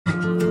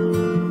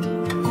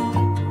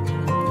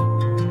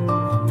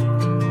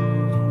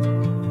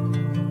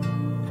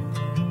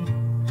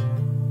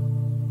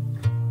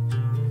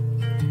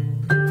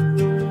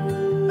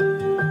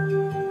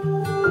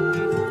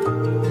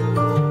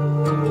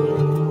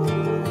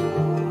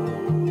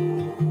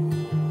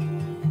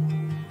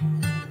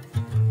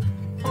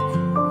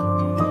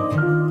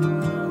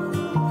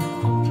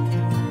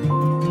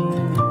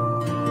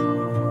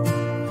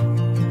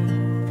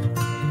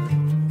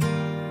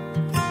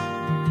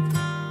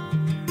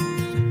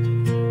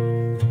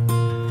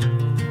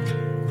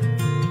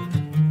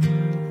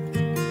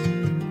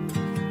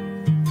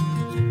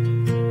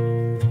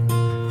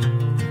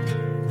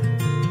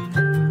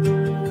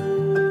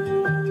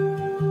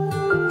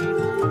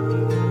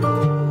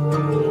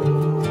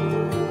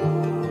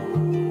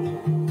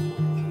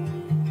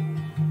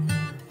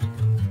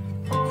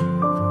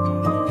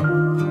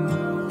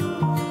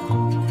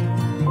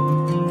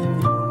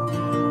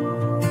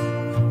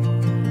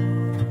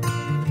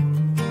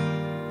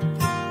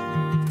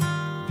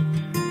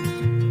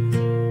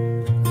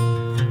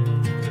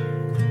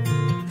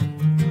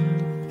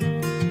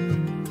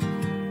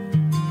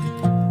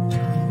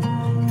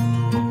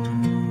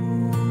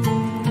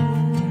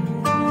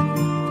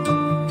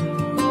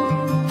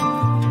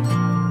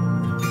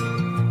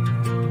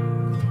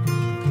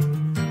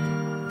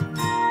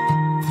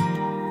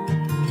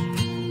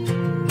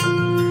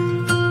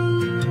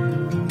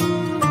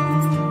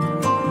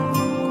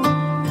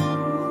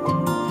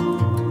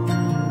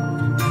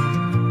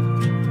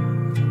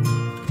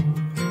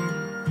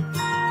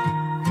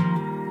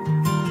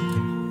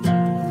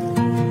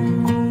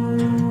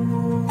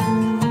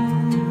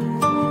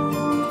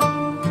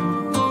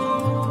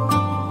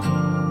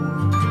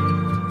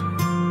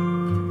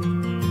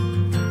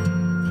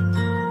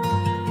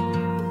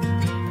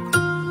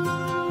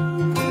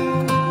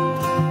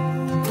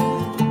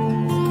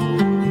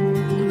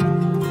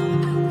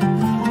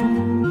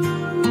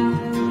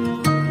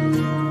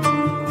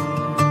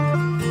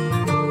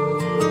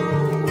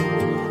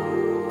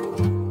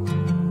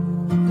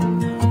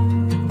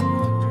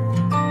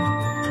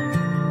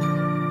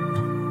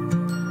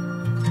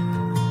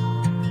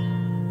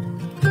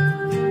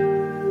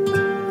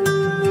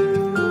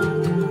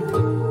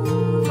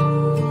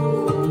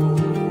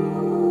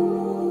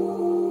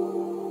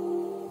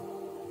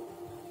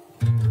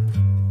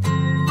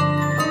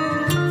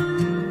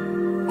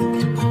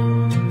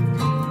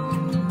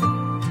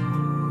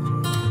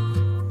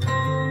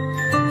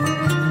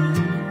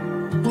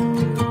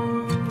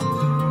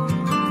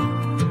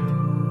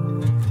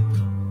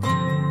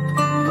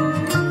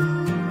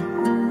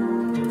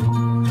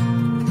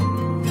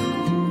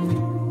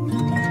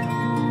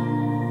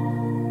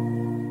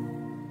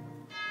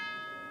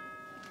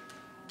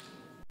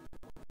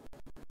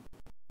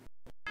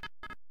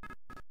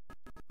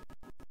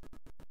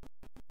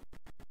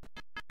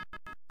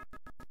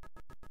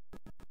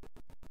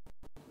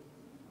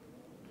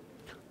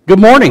Good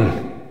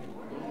morning.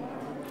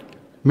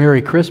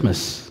 Merry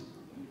Christmas.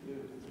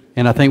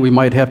 And I think we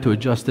might have to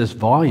adjust this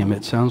volume.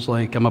 It sounds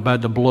like I'm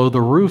about to blow the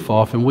roof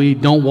off, and we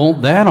don't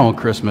want that on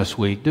Christmas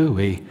week, do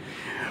we?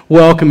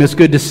 Welcome. It's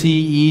good to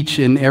see each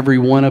and every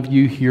one of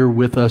you here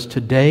with us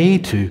today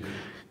to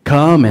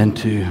come and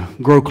to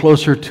grow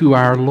closer to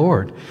our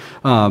Lord.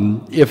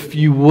 If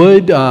you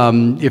would,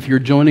 if you're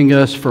joining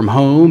us from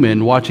home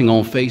and watching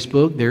on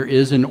Facebook, there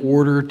is an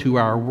order to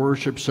our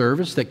worship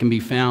service that can be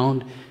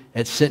found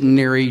at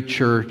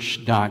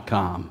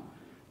centenarychurch.com.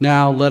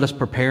 Now let us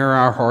prepare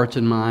our hearts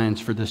and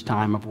minds for this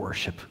time of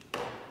worship.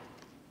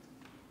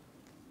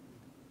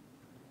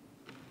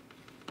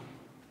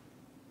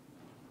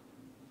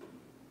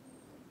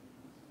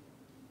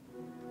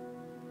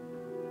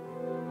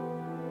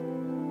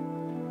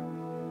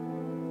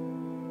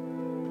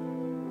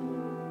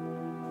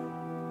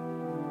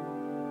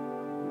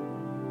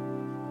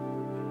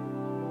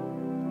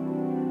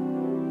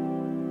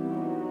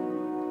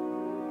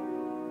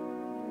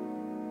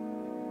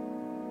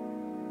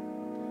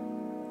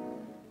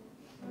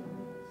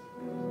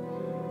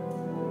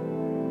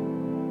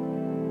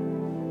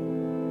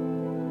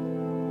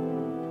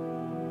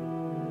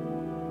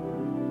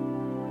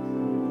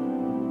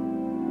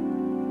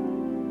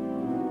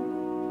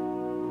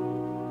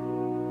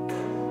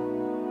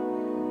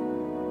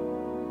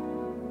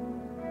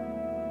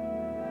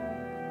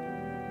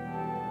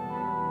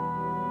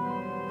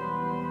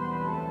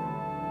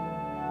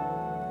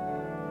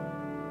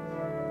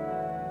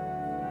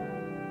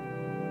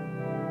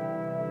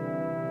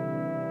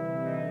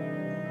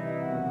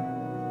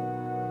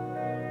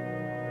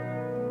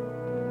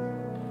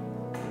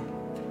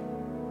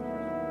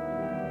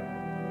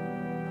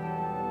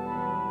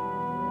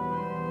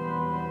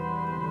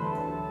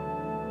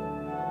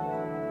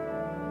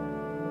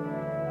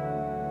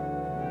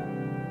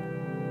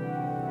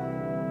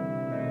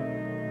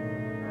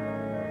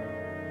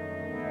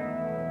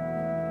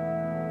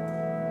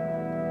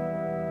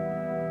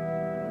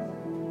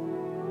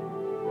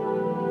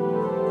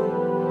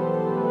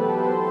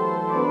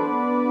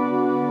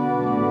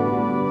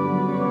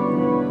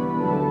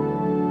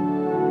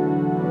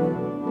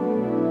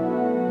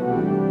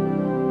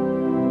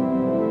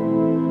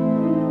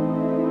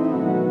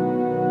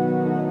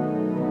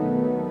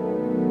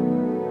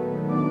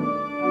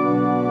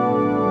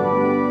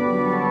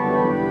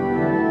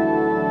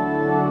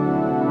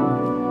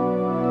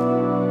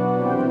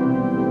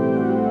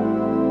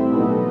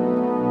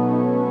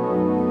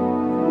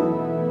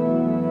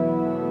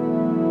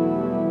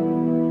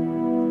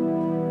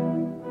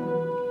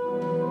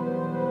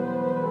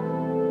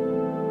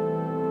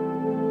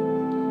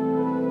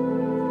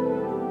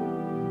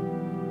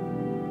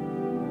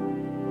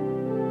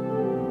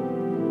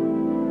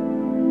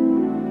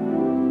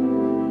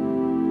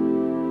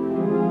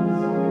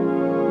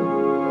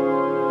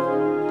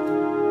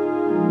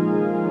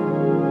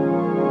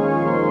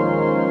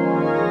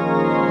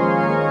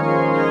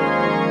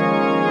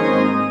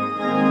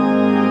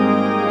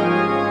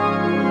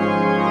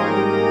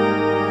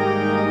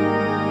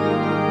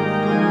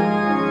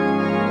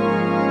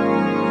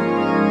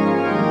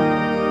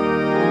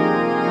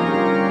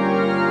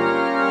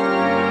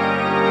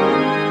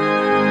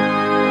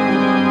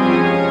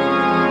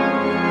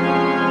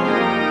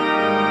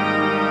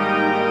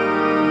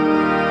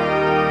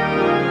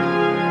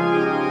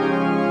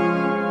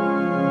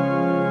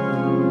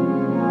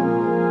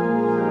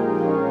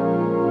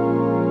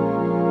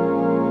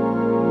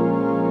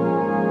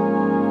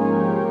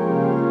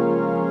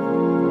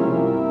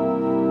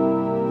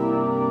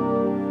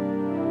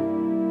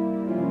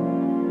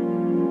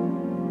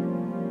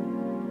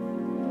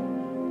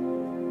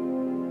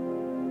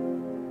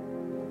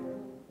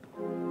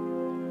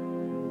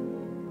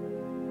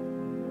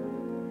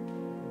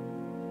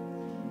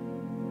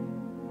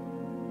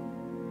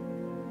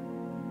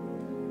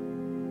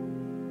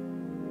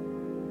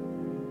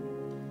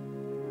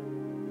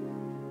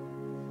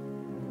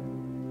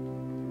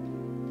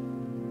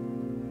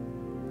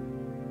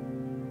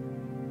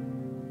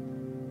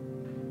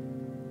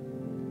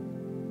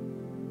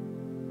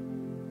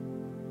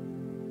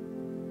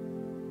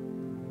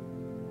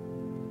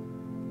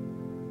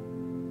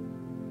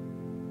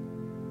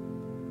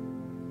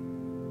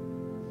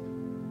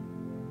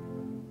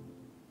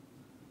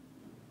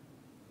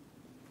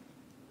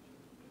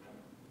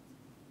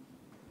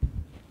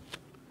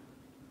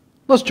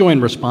 Let's join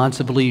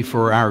responsively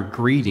for our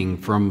greeting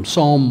from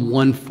Psalm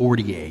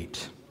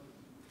 148.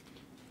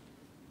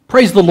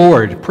 Praise the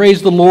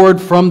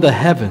Lord from the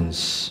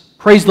heavens.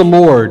 Praise the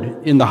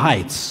Lord in the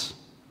heights.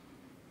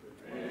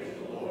 Praise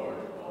the Lord,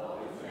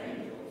 all his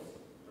angels.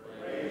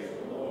 Praise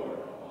the Lord,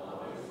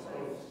 all his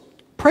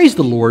hosts. Praise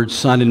the Lord,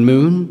 sun and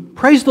moon.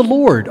 Praise the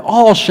Lord,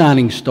 all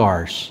shining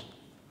stars.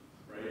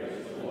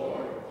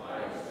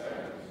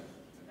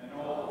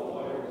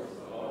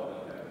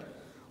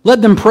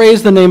 Let them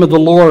praise the name of the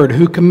Lord,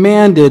 who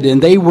commanded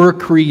and they were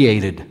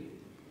created.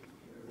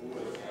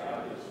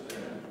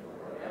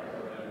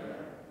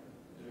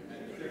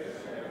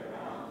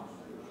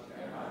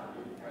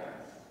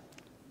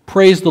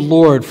 Praise the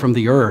Lord from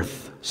the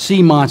earth,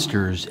 sea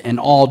monsters, and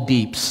all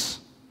deeps.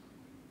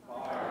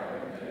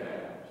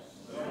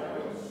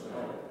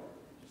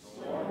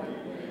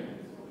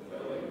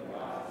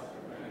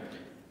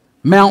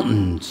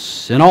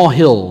 Mountains and all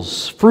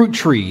hills, fruit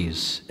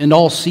trees and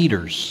all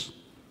cedars.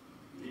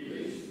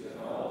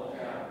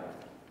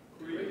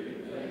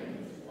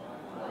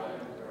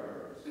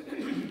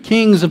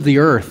 Kings of the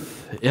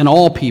earth and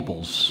all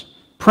peoples,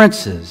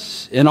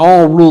 princes and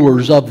all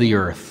rulers of the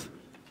earth.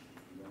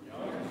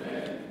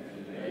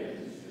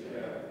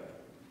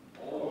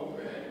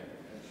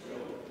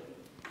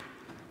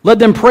 Let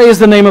them praise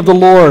the name of the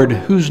Lord,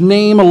 whose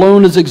name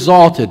alone is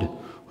exalted,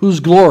 whose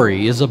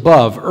glory is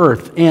above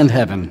earth and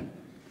heaven.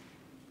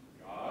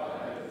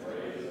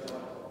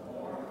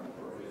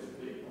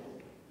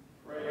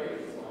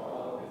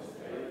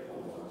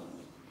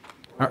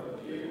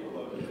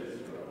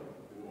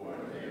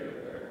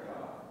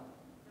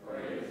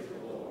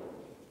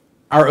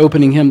 Our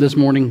opening hymn this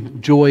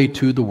morning, Joy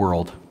to the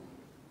World.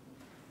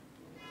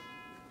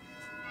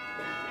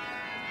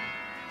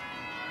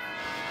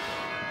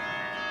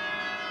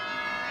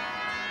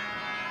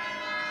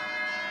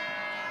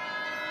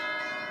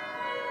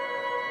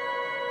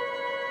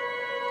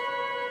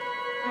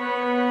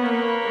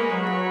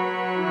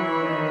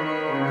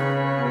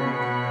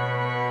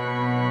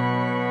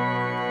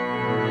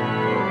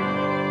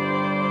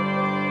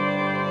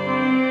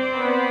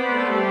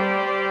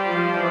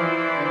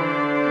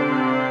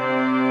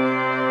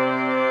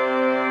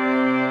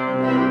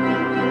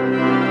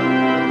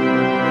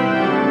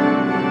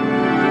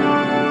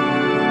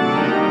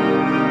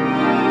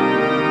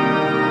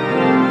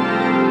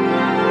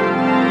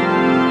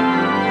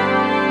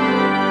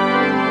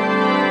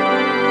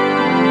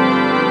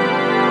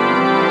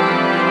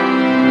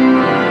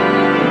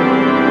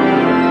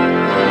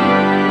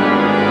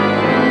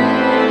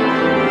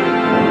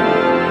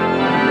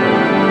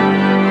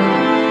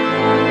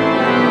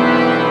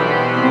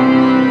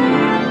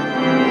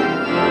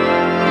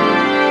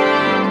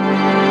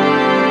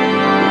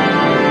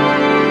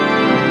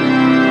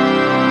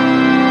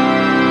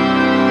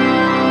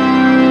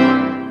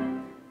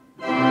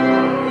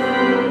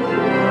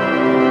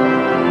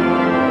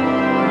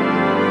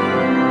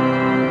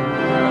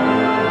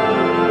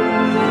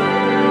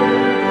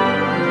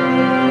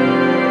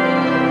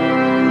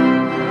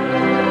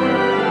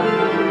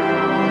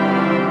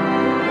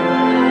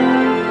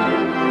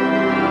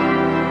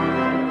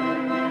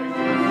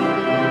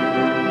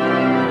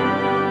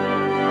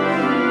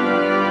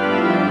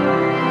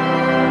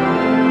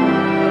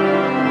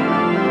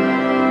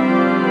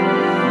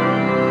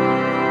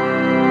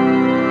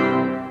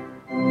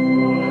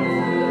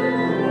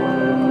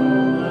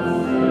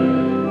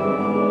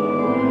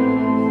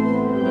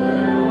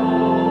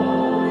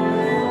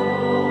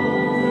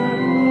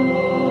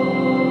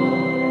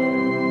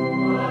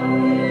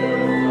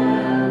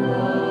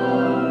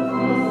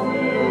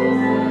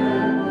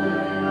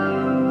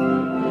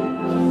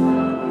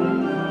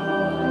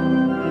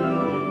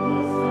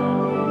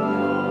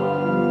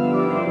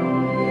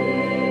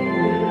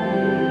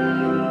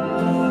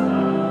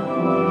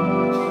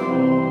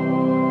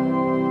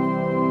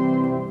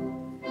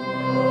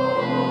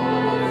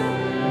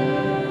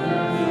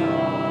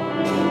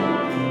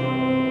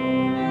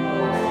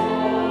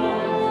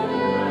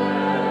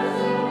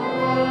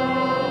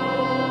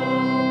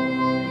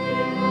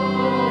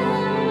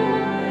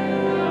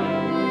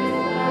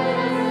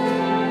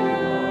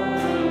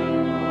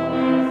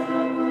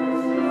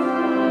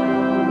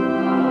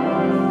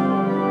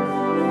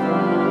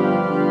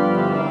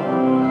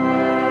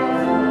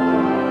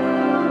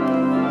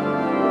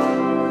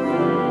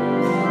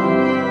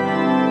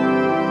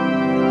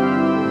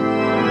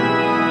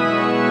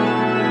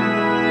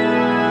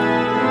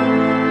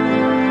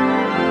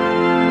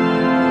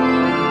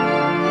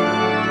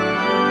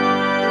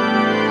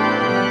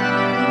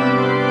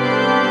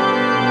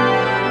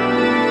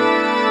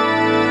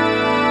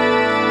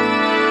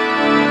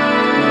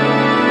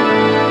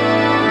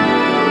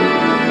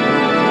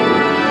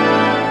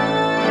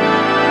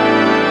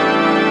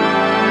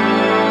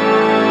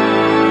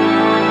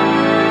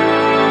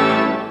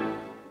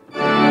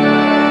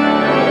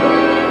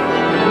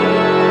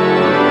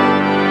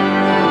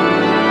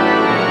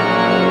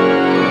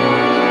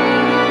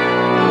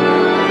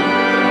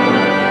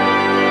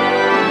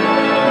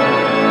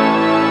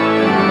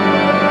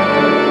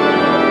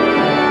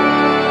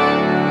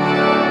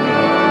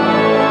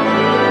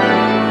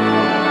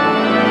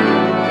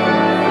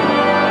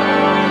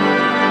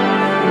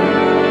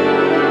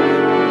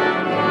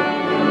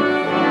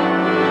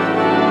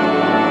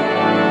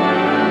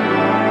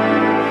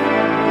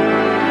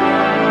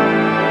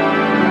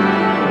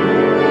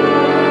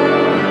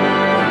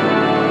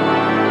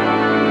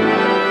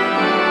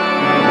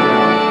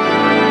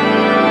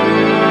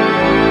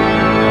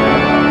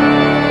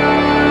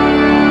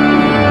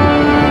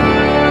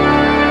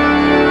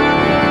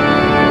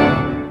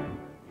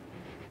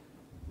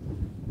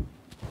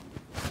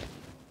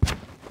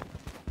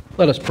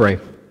 Let us pray.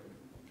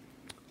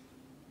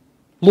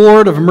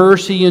 Lord of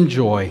mercy and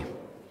joy,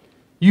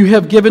 you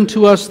have given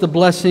to us the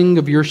blessing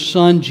of your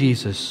Son,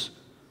 Jesus,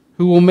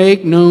 who will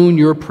make known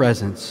your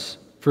presence,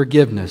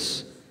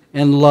 forgiveness,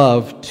 and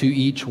love to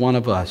each one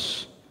of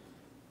us.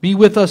 Be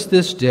with us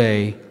this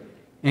day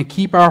and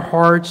keep our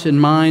hearts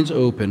and minds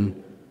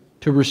open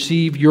to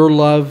receive your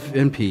love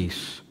and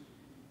peace.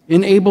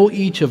 Enable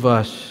each of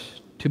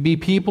us to be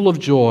people of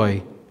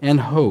joy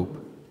and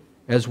hope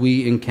as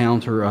we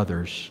encounter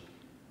others.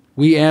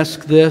 We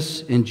ask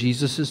this in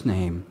Jesus'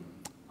 name.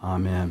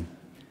 Amen.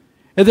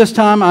 At this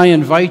time, I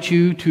invite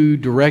you to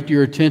direct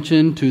your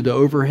attention to the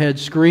overhead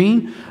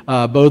screen,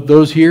 both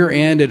those here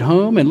and at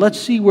home, and let's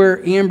see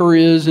where Amber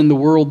is in the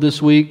world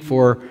this week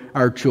for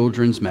our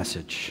children's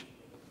message.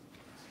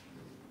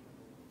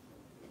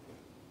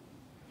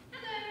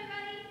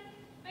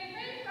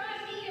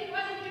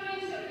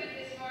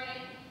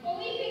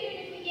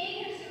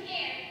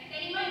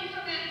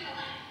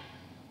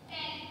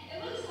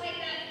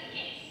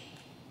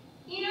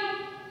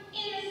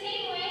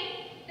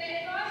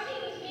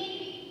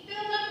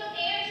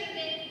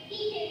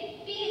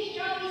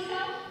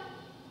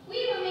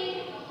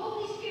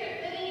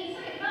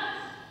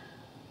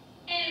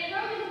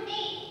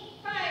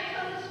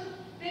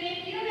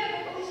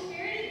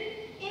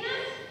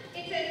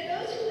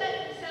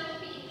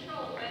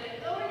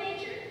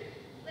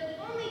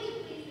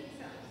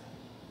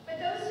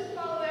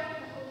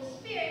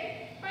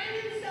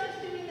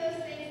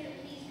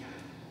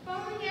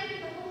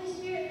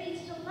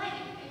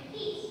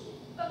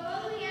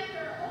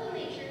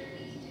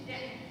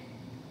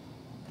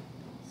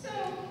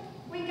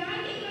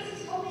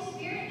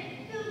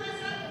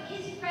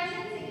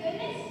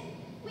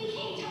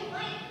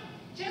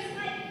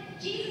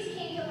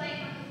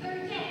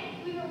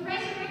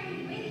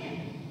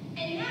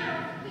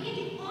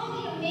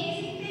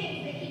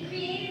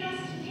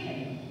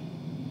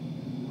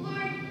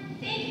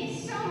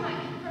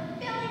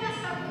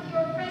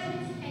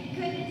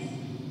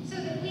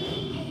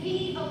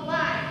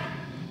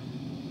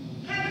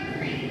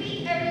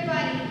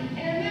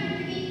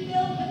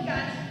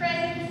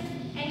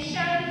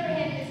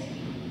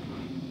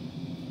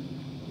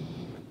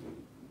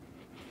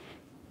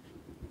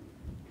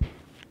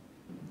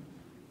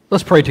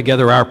 Let's pray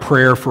together our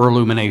prayer for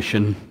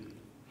illumination.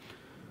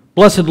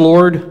 Blessed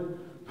Lord,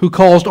 who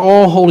caused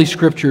all holy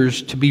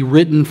scriptures to be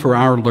written for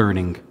our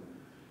learning,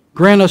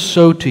 grant us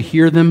so to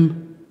hear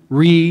them,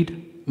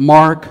 read,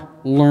 mark,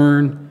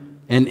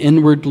 learn, and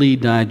inwardly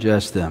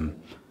digest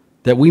them,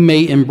 that we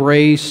may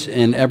embrace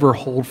and ever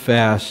hold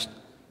fast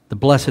the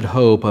blessed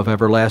hope of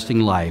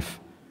everlasting life,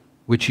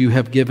 which you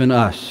have given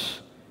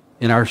us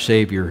in our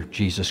Savior,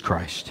 Jesus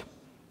Christ.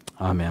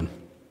 Amen.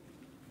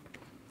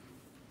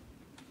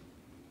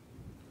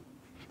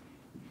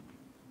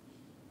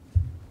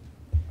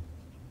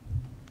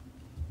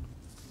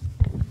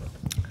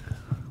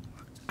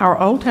 Our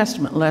Old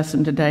Testament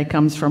lesson today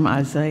comes from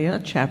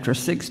Isaiah chapter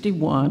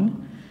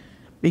 61,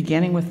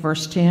 beginning with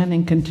verse 10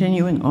 and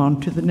continuing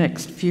on to the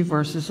next few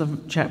verses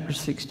of chapter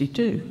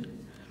 62.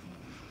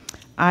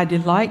 I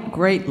delight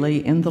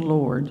greatly in the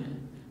Lord.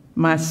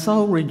 My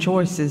soul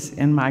rejoices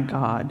in my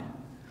God.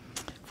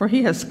 For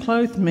he has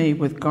clothed me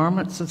with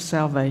garments of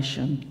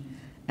salvation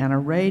and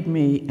arrayed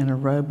me in a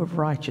robe of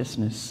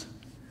righteousness.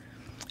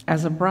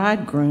 As a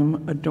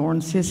bridegroom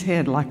adorns his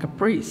head like a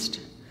priest,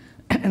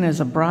 and as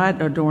a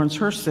bride adorns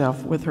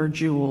herself with her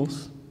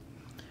jewels.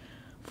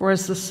 For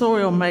as the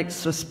soil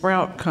makes the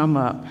sprout come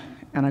up,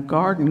 and a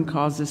garden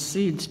causes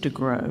seeds to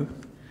grow,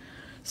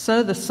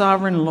 so the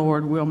sovereign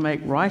Lord will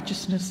make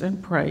righteousness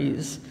and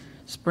praise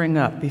spring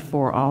up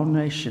before all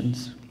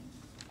nations.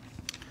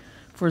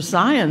 For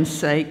Zion's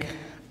sake,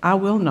 I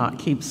will not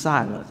keep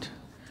silent.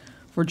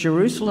 For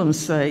Jerusalem's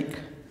sake,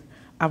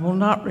 I will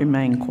not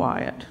remain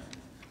quiet,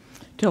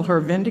 till her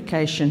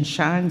vindication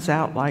shines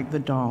out like the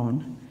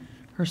dawn,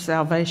 her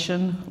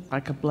salvation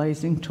like a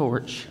blazing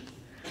torch.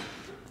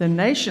 The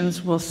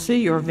nations will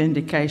see your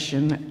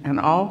vindication, and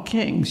all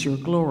kings your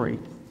glory.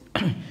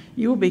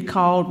 You will be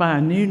called by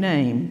a new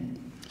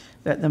name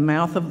that the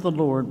mouth of the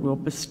Lord will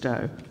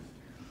bestow.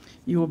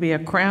 You will be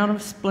a crown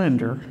of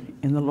splendor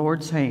in the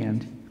Lord's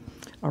hand,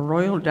 a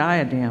royal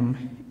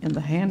diadem in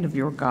the hand of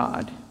your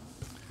God.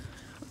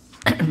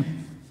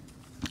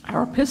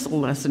 Our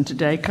epistle lesson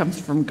today comes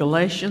from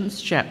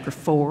Galatians chapter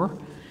 4,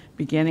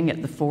 beginning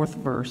at the 4th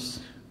verse.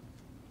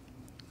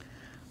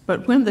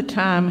 But when the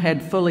time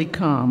had fully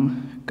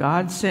come,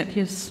 God sent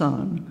his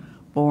Son,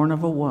 born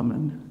of a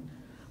woman,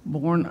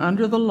 born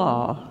under the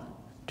law,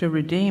 to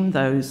redeem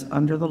those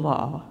under the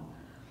law,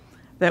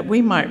 that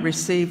we might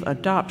receive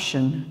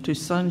adoption to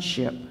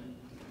sonship.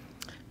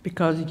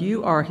 Because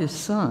you are his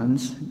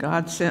sons,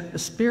 God sent the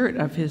Spirit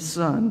of his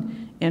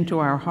Son into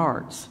our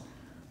hearts,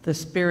 the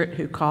Spirit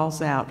who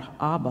calls out,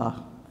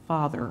 Abba,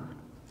 Father.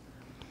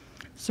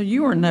 So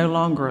you are no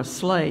longer a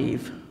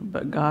slave,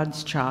 but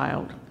God's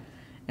child.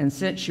 And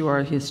since you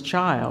are his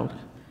child,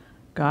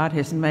 God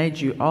has made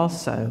you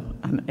also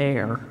an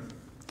heir.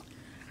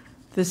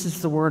 This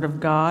is the word of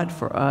God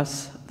for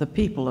us, the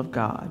people of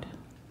God.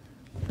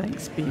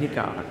 Thanks be to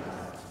God.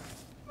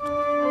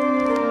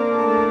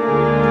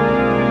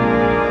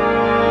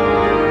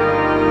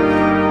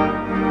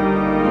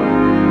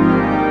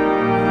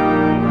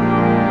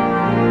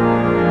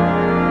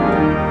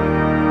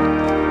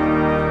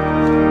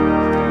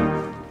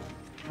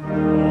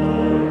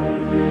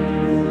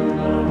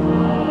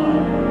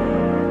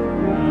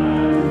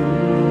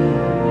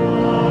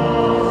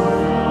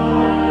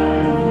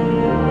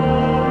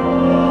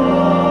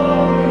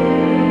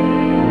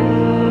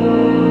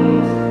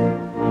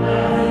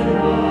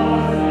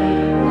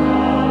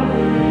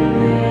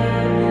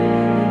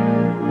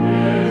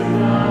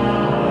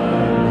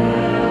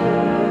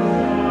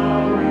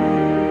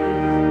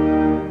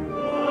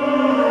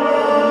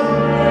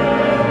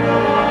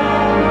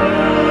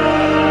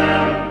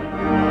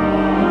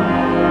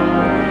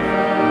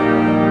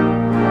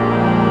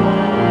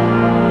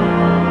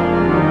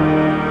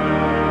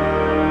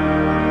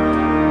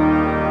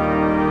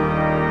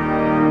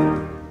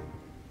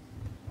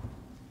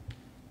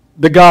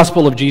 The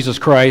Gospel of Jesus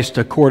Christ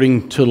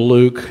according to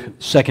Luke,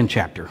 2nd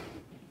chapter.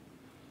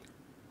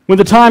 When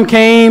the time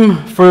came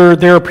for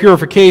their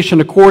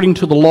purification according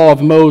to the law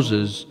of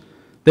Moses,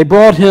 they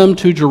brought him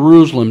to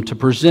Jerusalem to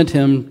present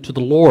him to the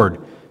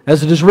Lord.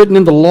 As it is written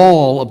in the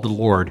law of the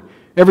Lord,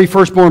 every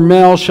firstborn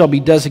male shall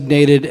be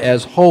designated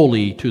as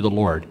holy to the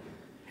Lord.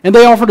 And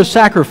they offered a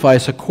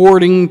sacrifice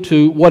according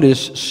to what is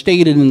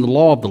stated in the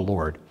law of the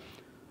Lord,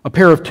 a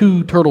pair of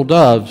 2 turtle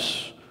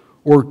doves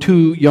or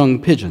 2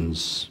 young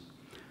pigeons.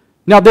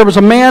 Now there was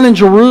a man in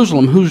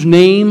Jerusalem whose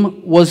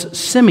name was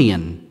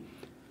Simeon.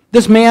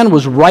 This man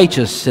was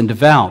righteous and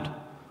devout,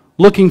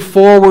 looking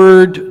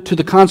forward to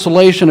the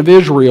consolation of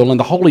Israel, and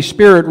the Holy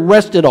Spirit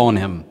rested on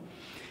him.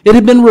 It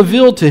had been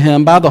revealed to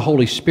him by the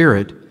Holy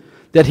Spirit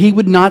that he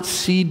would not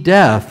see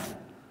death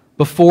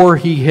before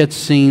he had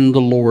seen the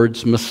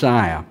Lord's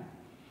Messiah.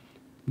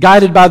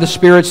 Guided by the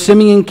Spirit,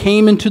 Simeon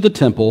came into the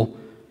temple,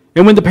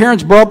 and when the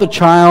parents brought the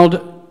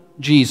child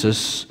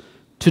Jesus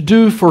to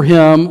do for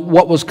him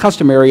what was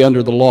customary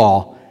under the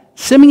law,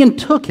 Simeon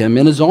took him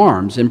in his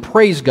arms and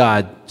praised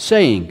God,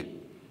 saying,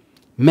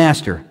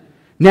 "Master,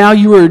 now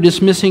you are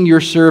dismissing your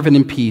servant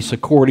in peace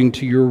according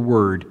to your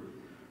word.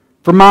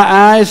 For my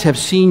eyes have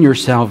seen your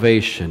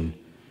salvation,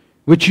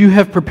 which you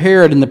have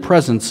prepared in the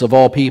presence of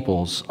all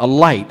peoples, a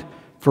light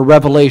for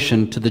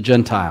revelation to the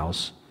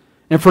Gentiles,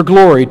 and for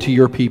glory to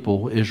your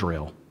people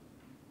Israel."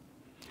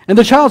 And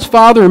the child's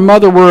father and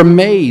mother were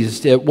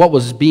amazed at what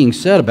was being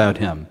said about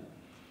him.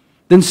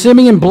 Then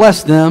Simeon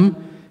blessed them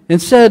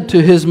and said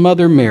to his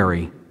mother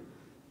Mary,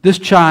 "This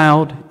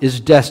child is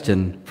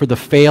destined for the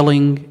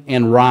failing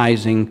and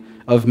rising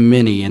of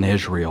many in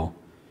Israel,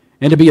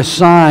 and to be a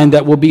sign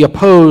that will be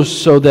opposed,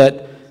 so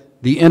that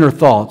the inner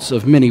thoughts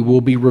of many will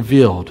be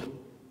revealed,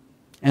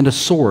 and a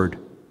sword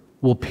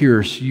will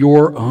pierce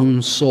your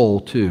own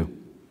soul too."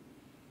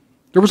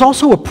 There was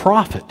also a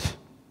prophet,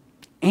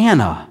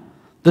 Anna,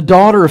 the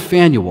daughter of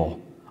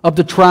Phanuel, of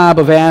the tribe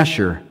of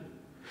Asher.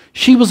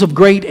 She was of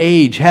great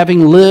age,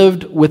 having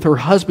lived with her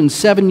husband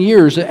 7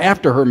 years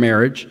after her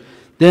marriage,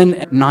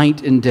 then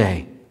night and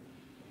day.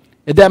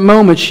 At that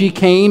moment she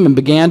came and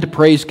began to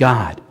praise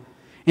God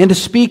and to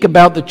speak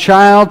about the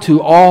child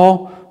to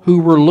all who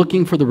were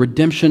looking for the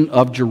redemption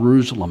of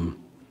Jerusalem.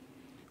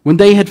 When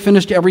they had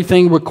finished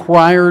everything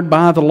required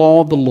by the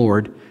law of the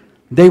Lord,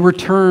 they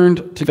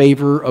returned to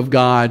favor of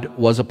God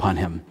was upon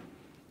him.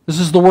 This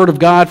is the word of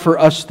God for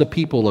us, the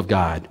people of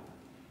God.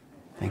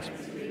 Thanks.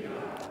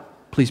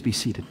 Please be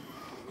seated.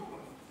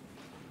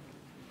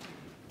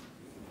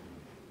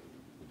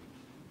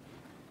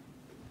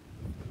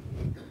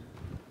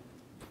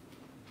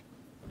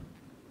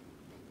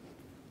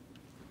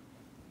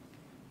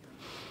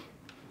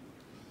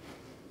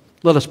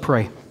 Let us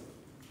pray.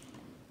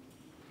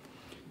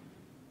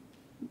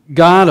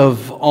 God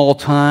of all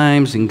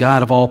times and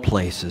God of all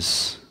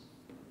places,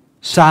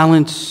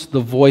 silence the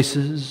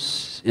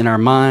voices in our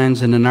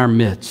minds and in our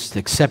midst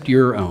except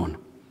your own.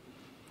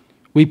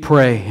 We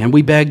pray and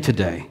we beg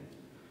today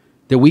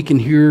that we can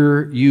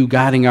hear you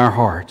guiding our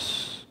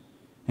hearts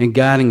and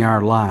guiding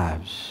our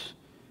lives,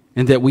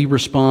 and that we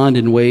respond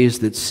in ways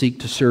that seek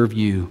to serve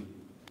you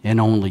and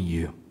only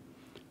you.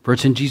 For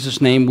it's in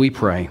Jesus' name we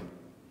pray.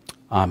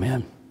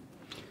 Amen.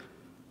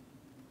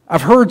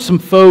 I've heard some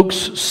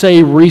folks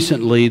say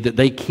recently that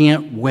they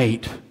can't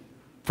wait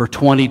for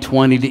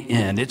 2020 to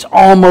end. It's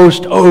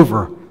almost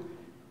over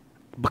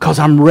because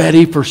I'm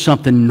ready for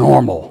something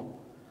normal.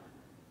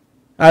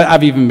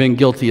 I've even been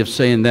guilty of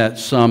saying that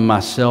some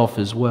myself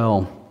as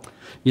well.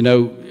 You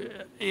know,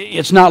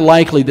 it's not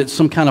likely that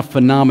some kind of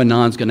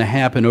phenomenon is going to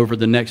happen over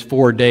the next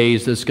 4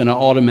 days that's going to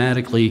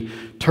automatically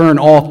turn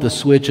off the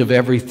switch of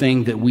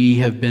everything that we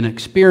have been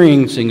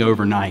experiencing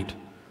overnight.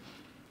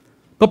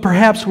 But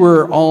perhaps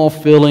we're all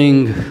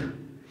feeling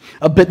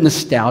a bit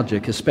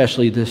nostalgic,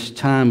 especially this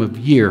time of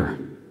year.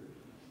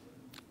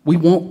 We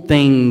want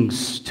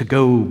things to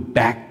go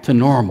back to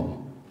normal.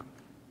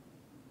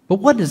 But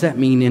what does that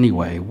mean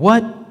anyway?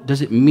 What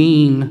does it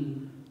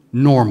mean,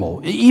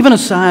 normal? Even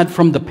aside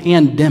from the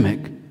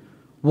pandemic,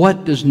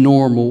 what does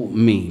normal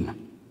mean?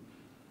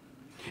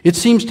 It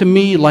seems to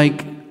me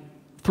like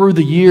through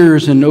the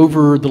years and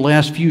over the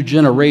last few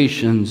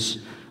generations,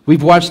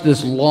 we've watched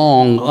this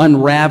long,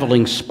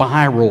 unraveling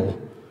spiral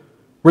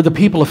where the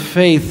people of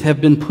faith have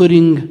been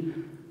putting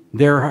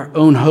their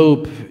own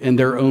hope and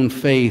their own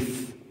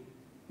faith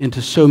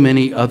into so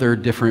many other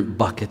different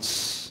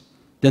buckets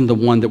than the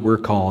one that we're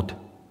called.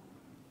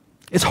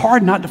 It's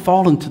hard not to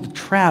fall into the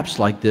traps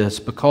like this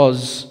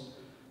because,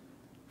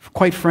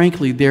 quite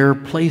frankly, they're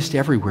placed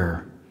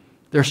everywhere.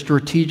 They're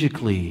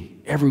strategically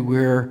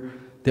everywhere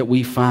that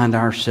we find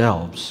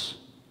ourselves.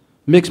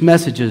 Mixed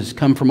messages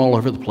come from all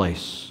over the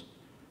place,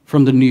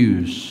 from the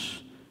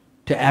news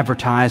to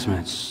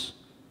advertisements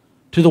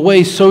to the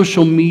way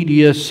social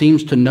media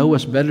seems to know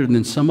us better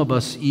than some of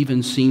us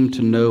even seem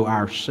to know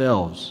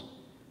ourselves.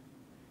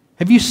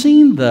 Have you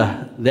seen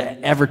the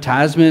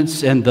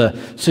advertisements and the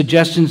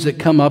suggestions that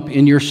come up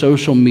in your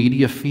social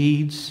media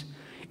feeds?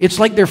 It's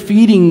like they're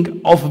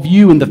feeding off of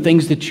you and the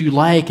things that you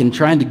like and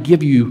trying to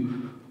give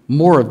you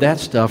more of that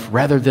stuff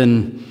rather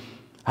than,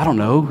 I don't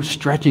know,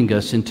 stretching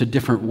us into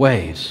different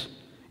ways.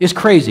 It's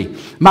crazy.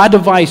 My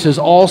devices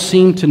all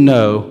seem to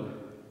know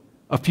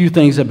a few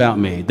things about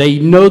me. They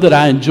know that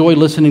I enjoy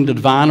listening to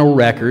vinyl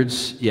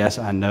records. Yes,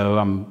 I know,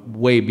 I'm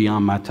way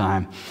beyond my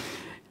time.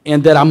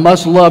 And that I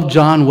must love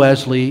John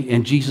Wesley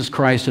and Jesus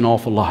Christ an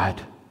awful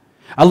lot.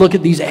 I look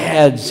at these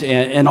ads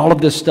and all of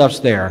this stuff's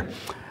there.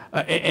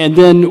 And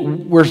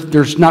then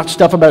there's not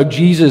stuff about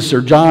Jesus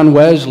or John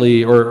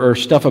Wesley or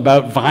stuff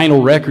about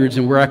vinyl records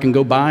and where I can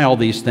go buy all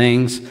these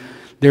things.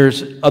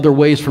 There's other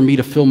ways for me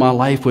to fill my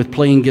life with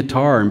playing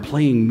guitar and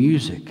playing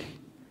music.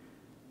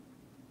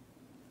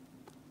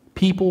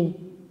 People,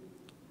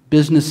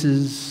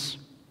 businesses,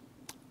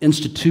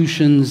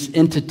 institutions,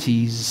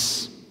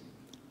 entities,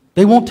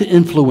 they want to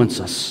influence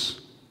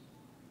us.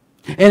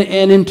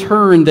 And in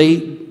turn,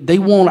 they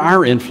want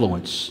our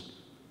influence.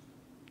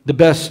 The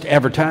best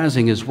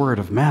advertising is word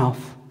of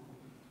mouth.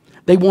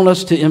 They want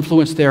us to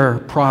influence their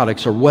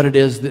products or what it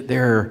is that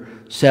they're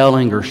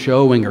selling or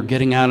showing or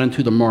getting out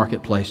into the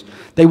marketplace.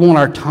 They want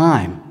our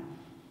time.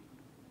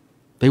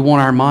 They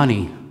want our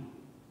money.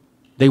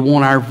 They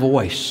want our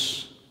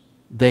voice.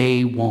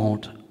 They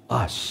want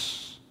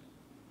us.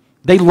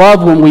 They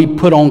love when we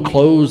put on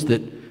clothes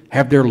that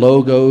have their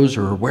logos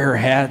or wear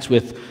hats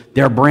with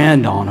their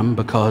brand on them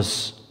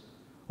because,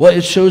 well,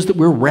 it shows that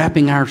we're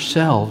wrapping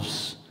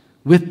ourselves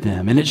with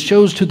them, and it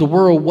shows to the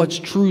world what's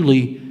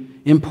truly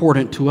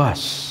important to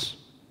us.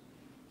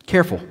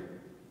 Careful.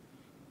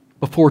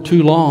 Before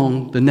too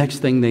long, the next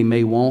thing they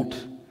may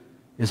want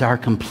is our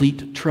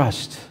complete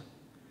trust.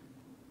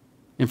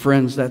 And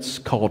friends, that's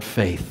called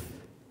faith.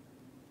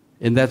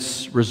 And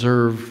that's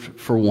reserved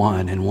for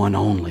one and one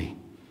only.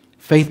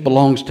 Faith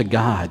belongs to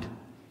God.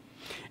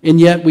 And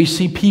yet we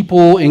see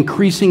people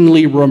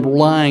increasingly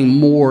relying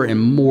more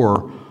and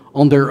more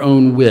on their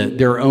own wit,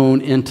 their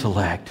own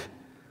intellect,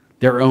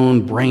 their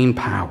own brain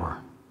power.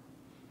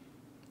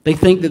 They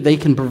think that they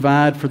can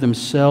provide for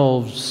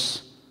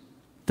themselves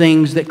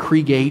things that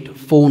create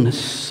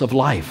fullness of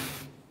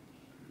life.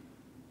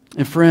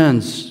 And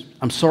friends,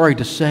 I'm sorry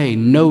to say,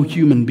 no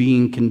human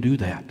being can do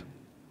that.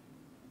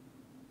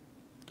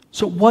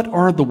 So what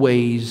are the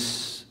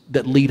ways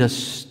that lead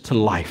us to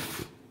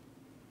life?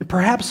 And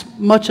perhaps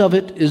much of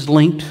it is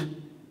linked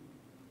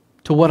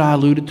to what I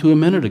alluded to a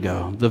minute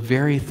ago, the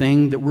very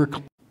thing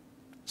that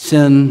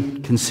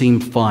sin can seem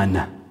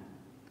fun.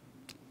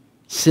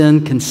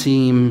 Sin can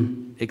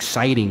seem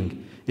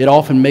exciting. It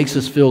often makes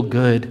us feel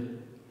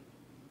good.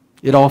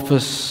 It often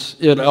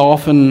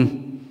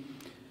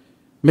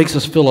makes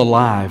us feel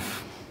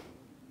alive.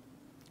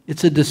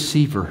 It's a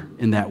deceiver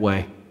in that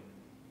way.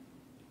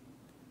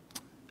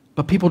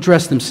 But people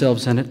dress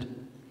themselves in it.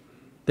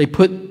 They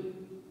put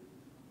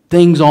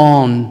things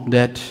on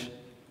that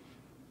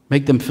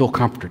make them feel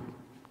comfort,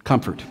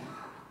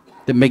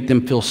 that make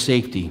them feel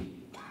safety,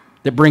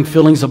 that bring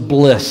feelings of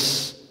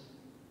bliss.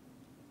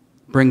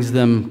 Brings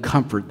them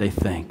comfort, they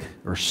think,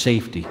 or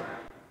safety,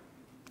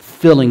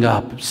 filling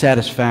up,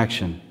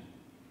 satisfaction.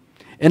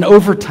 And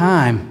over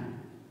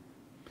time,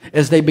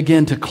 as they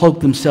begin to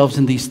cloak themselves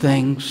in these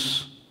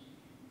things,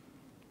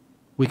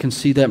 we can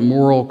see that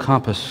moral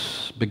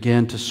compass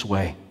begin to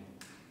sway.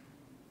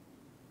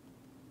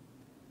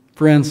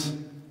 Friends,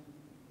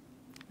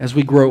 as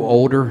we grow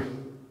older,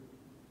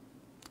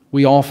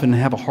 we often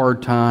have a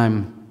hard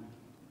time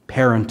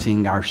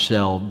parenting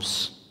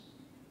ourselves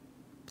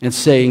and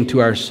saying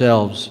to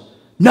ourselves,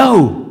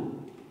 no,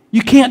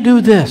 you can't do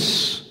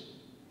this.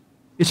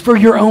 It's for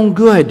your own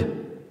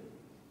good.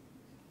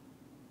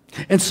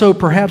 And so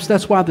perhaps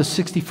that's why the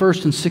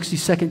 61st and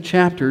 62nd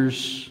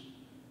chapters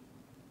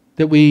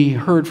that we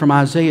heard from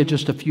Isaiah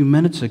just a few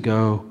minutes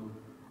ago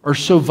are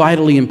so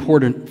vitally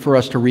important for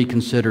us to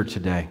reconsider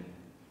today.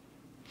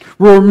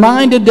 We're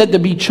reminded that to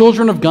be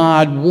children of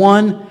God,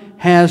 one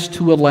has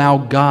to allow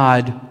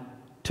God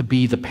to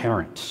be the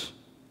parent.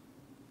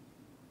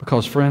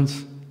 Because,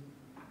 friends,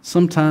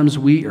 sometimes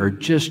we are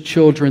just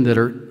children that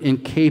are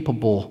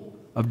incapable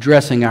of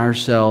dressing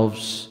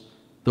ourselves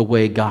the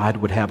way God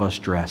would have us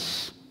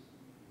dress.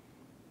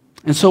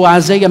 And so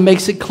Isaiah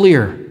makes it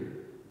clear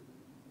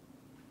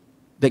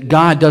that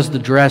God does the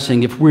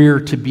dressing if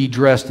we're to be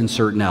dressed in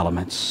certain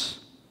elements.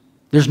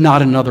 There's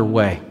not another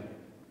way.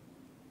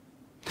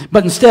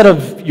 But instead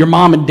of your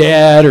mom and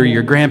dad or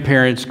your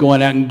grandparents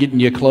going out and getting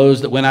you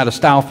clothes that went out of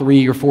style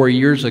 3 or 4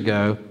 years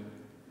ago,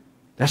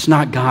 that's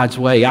not God's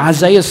way.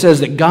 Isaiah says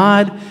that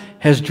God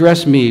has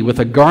dressed me with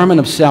a garment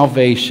of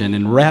salvation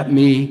and wrapped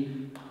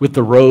me with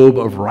the robe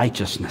of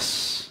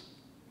righteousness.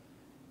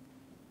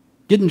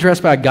 Getting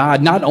dressed by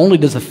God, not only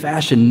does the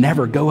fashion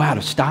never go out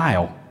of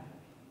style,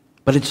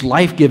 but it's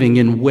life-giving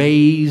in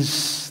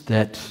ways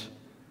that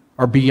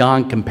are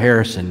beyond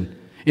comparison,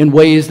 in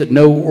ways that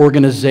no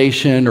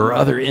organization or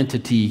other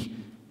entity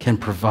can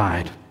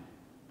provide.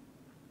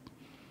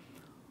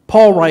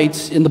 Paul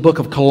writes in the book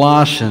of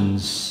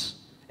Colossians,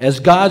 as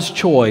God's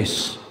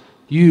choice,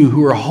 you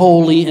who are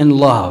holy and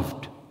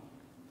loved,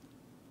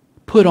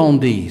 put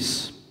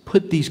these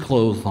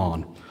clothes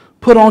on.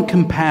 Put on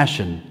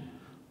compassion.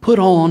 Put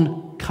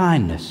on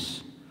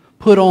kindness.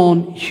 Put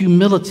on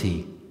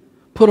humility,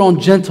 put on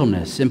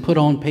gentleness, and put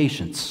on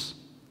patience.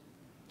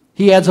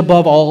 He adds,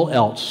 above all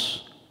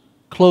else,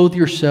 clothe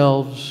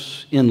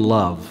yourselves in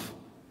love,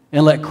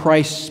 and let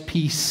Christ's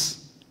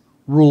peace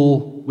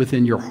rule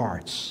within your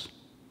hearts.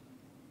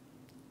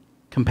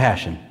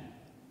 Compassion,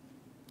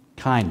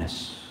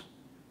 kindness,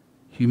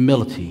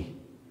 humility,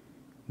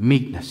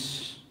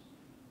 meekness,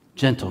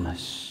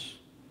 gentleness.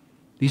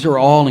 These are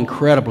all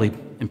incredibly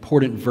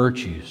important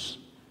virtues,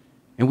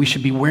 and we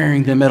should be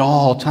wearing them at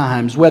all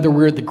times, whether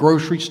we're at the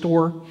grocery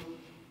store,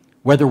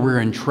 whether we're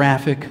in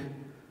traffic,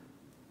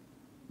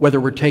 whether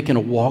we're taking a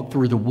walk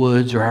through the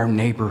woods or our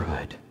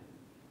neighborhood.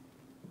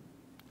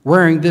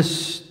 Wearing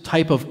this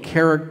type of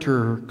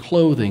character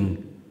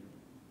clothing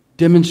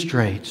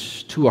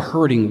demonstrates to a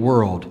hurting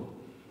world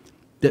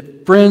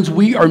that, friends,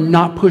 we are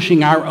not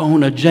pushing our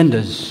own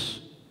agendas,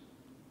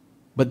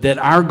 but that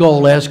our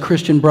goal as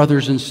Christian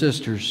brothers and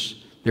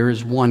sisters, there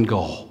is one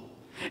goal,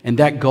 and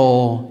that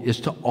goal is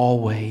to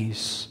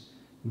always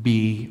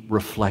be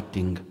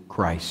reflecting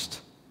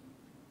Christ.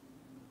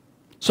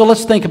 So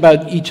let's think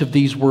about each of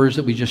these words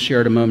that we just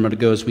shared a moment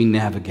ago as we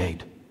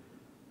navigate.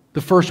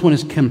 The first one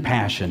is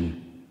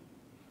compassion,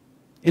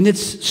 and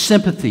it's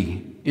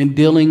sympathy in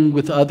dealing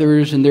with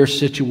others and their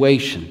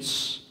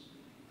situations.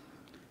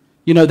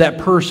 You know, that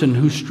person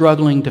who's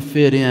struggling to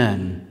fit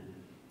in,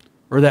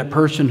 or that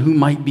person who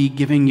might be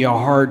giving you a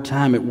hard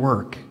time at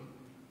work.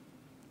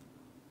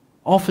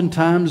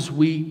 Oftentimes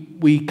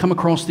we come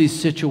across these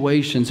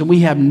situations and we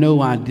have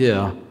no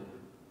idea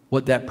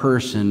what that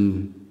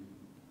person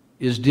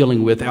is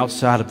dealing with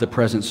outside of the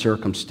present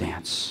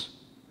circumstance.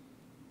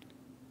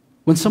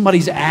 When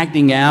somebody's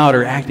acting out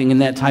or acting in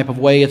that type of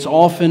way, it's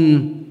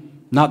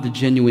often not the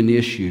genuine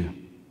issue.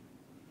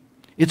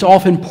 It's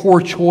often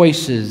poor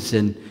choices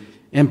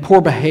and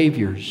poor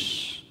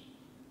behaviors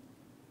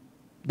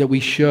that we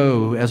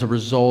show as a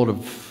result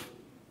of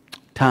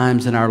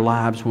times in our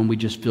lives when we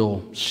just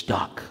feel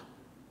stuck.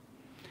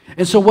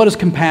 And so what does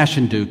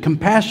compassion do?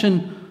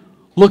 Compassion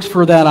looks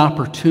for that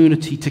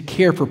opportunity to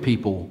care for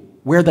people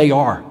where they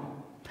are,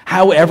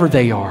 however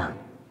they are,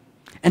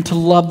 and to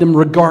love them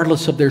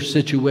regardless of their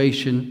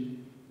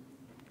situation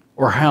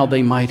or how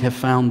they might have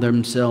found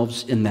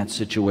themselves in that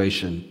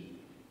situation,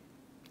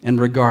 and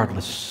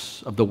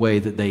regardless of the way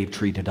that they've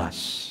treated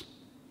us.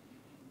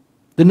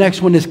 The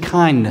next one is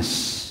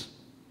kindness.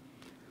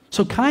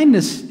 So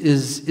kindness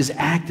is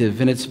active,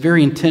 and it's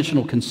very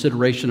intentional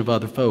consideration of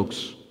other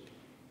folks.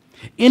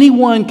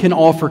 Anyone can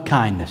offer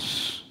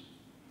kindness,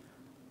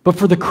 but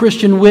for the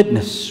Christian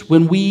witness,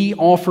 when we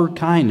offer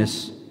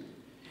kindness,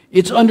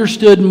 it's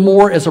understood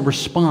more as a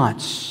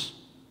response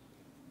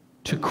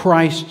to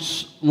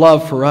Christ's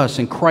love for us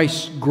and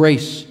Christ's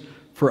grace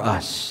for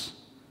us.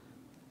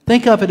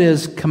 Think of it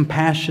as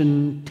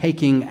compassion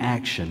taking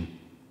action.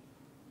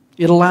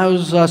 It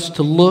allows us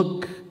to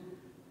look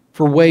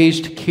for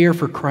ways to care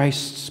for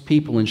Christ's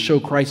people and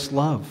show Christ's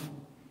love.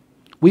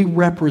 We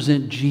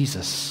represent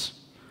Jesus,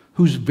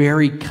 whose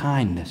very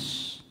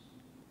kindness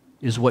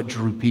is what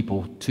drew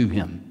people to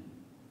him.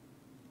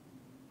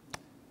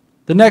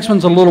 The next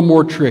one's a little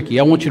more tricky.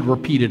 I want you to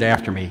repeat it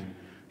after me.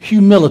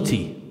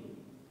 Humility.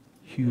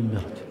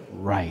 Humility,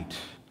 right.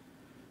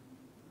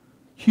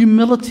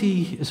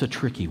 Humility is a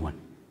tricky one.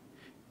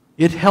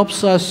 It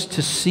helps us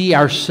to see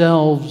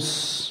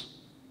ourselves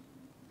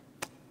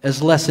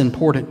as less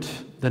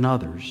important than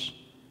others.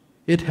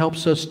 It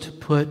helps us to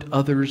put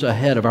others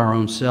ahead of our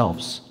own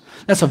selves.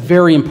 That's a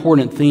very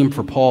important theme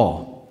for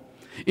Paul.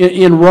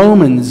 In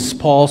Romans,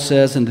 Paul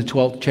says in the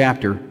 12th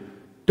chapter,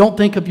 don't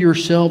think of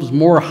yourselves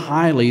more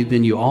highly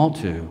than you ought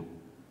to.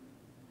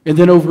 And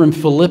then over in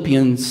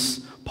Philippians,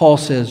 Paul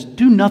says,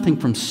 do nothing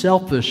from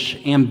selfish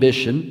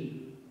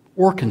ambition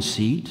or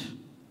conceit,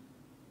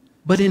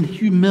 but in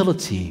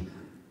humility,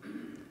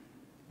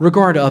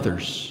 regard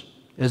others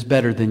as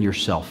better than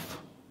yourself.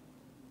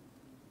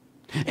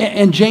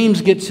 And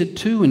James gets it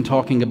too in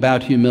talking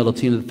about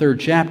humility in the 3rd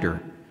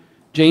chapter.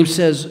 James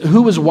says,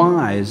 who is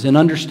wise and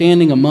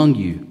understanding among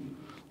you?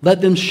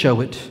 Let them show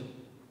it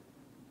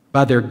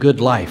by their good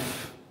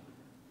life,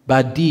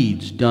 by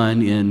deeds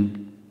done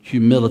in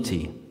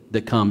humility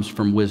that comes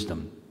from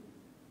wisdom.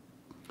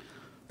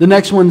 The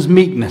next one's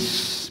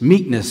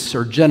meekness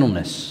or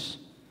gentleness.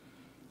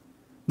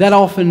 That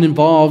often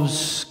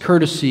involves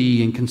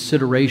courtesy and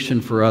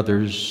consideration for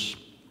others,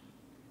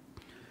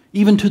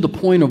 even to the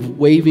point of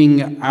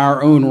waiving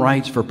our own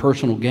rights for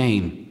personal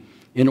gain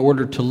in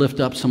order to lift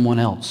up someone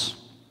else.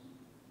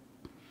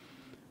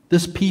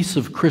 This piece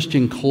of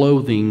Christian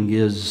clothing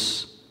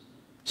is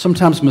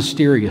sometimes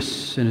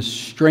mysterious and is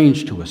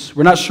strange to us.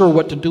 We're not sure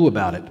what to do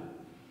about it.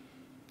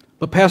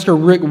 But Pastor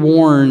Rick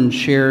Warren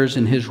shares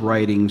in his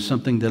writing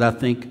something that I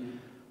think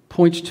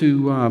points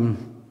to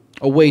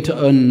a way to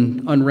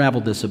unravel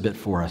this a bit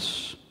for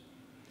us.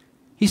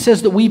 He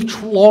says that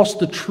we've lost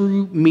the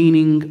true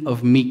meaning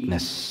of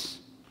meekness.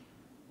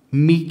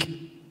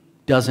 Meek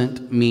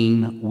doesn't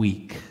mean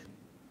weak.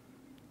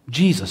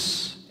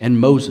 Jesus and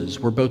Moses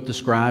were both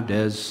described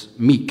as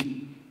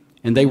meek,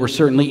 and they were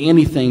certainly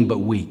anything but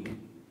weak.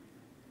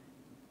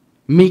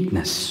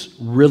 Meekness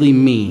really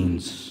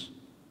means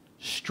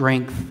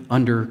strength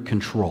under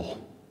control.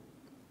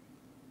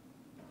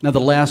 Now, the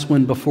last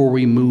one before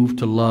we move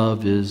to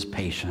love is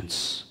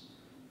patience.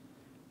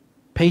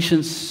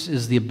 Patience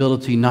is the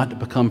ability not to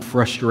become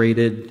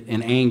frustrated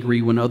and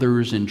angry when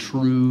others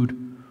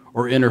intrude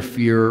or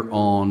interfere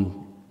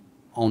on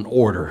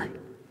order,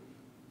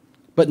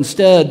 but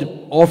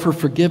instead offer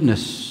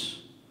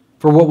forgiveness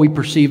for what we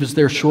perceive as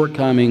their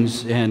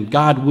shortcomings, and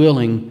God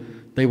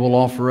willing, they will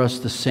offer us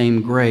the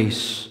same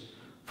grace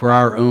for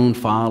our own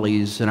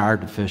follies and our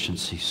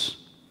deficiencies.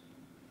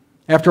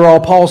 After all,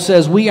 Paul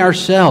says we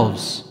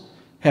ourselves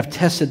have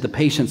tested the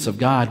patience of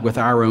God with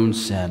our own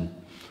sin.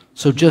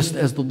 So just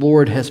as the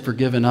Lord has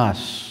forgiven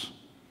us,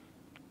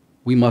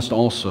 we must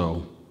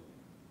also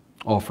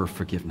offer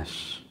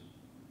forgiveness.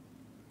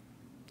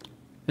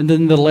 And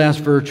then the last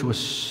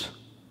virtuous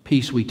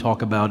piece we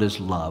talk about is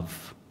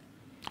love.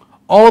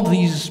 All of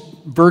these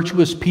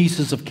virtuous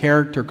pieces of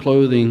character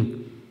clothing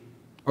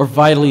are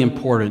vitally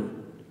important.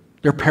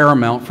 They're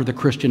paramount for the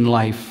Christian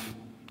life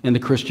and the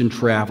Christian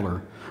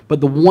traveler.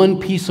 But the one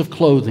piece of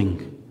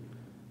clothing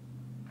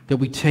that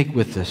we take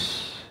with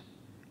us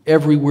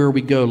everywhere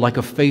we go, like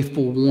a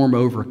faithful warm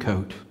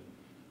overcoat,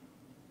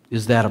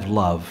 is that of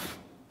love.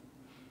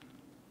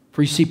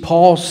 For you see,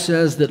 Paul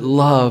says that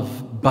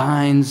love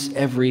binds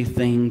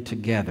everything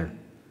together,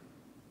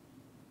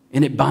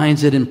 and it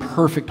binds it in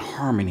perfect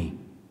harmony.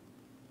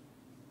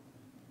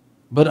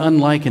 But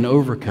unlike an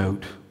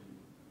overcoat,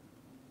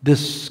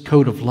 this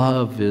coat of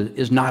love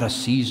is not a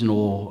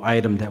seasonal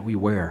item that we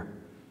wear.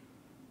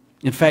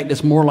 In fact,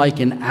 it's more like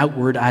an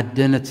outward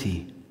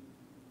identity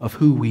of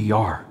who we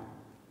are.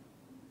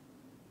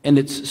 And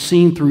it's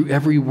seen through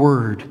every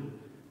word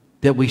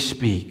that we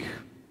speak,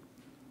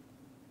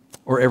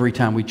 or every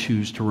time we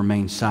choose to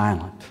remain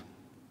silent.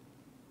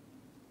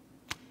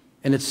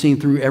 And it's seen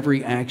through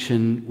every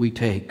action we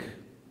take,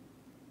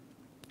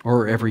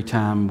 or every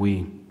time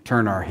we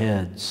turn our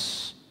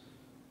heads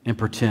and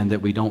pretend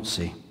that we don't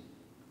see.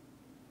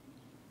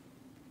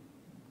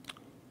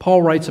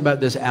 Paul writes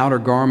about this outer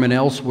garment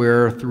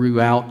elsewhere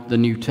throughout the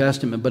New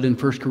Testament, but in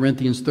 1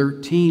 Corinthians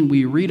 13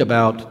 we read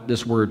about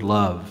this word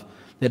love,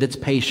 that it's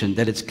patient,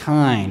 that it's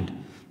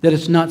kind, that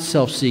it's not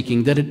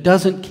self-seeking, that it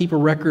doesn't keep a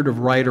record of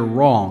right or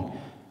wrong,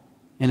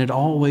 and it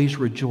always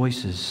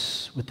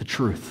rejoices with the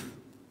truth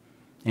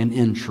and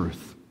in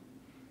truth.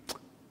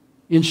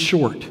 In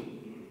short,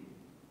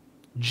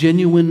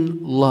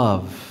 genuine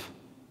love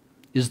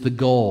is the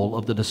goal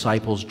of the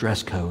disciples'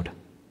 dress code.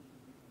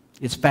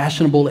 It's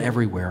fashionable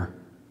everywhere.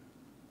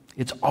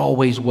 It's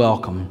always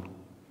welcome.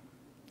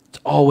 It's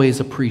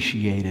always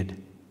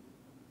appreciated.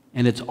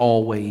 And it's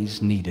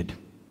always needed.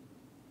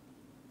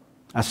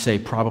 I say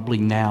probably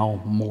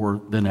now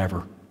more than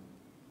ever.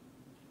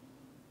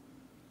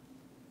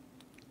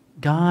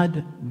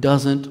 God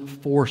doesn't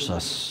force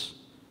us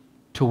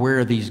to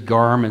wear these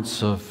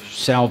garments of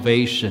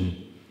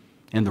salvation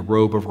and the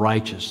robe of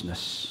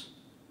righteousness,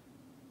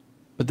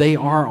 but they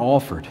are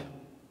offered.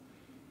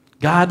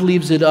 God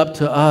leaves it up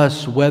to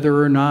us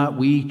whether or not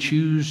we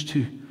choose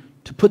to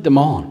put them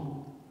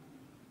on.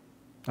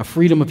 A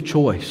freedom of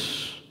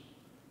choice.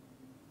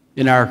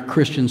 In our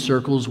Christian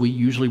circles, we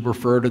usually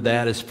refer to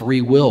that as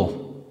free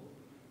will.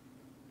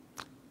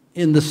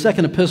 In the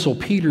second epistle,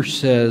 Peter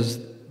says,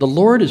 "The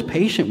Lord is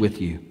patient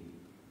with you,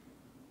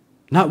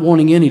 not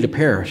wanting any to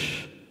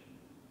perish,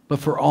 but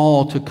for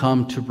all to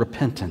come to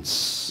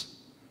repentance."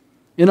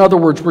 In other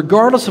words,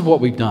 regardless of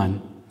what we've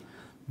done,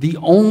 the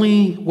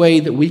only way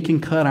that we can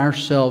cut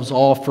ourselves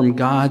off from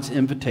God's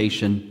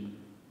invitation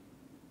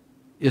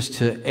is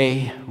to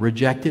A,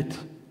 reject it,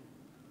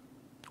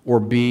 or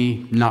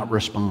B, not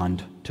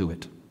respond to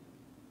it.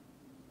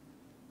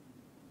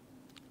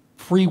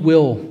 Free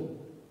will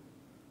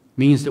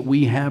means that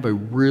we have a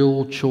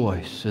real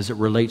choice as it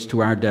relates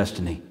to our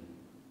destiny.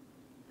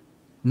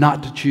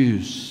 Not to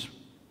choose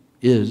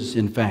is,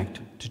 in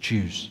fact, to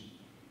choose.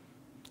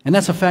 And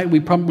that's a fact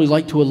we'd probably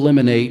like to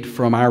eliminate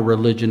from our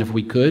religion if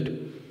we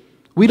could.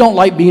 We don't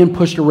like being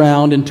pushed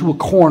around into a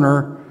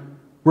corner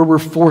where we're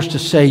forced to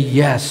say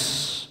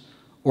yes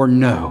or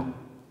no.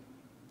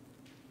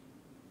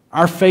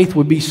 Our faith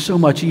would be so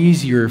much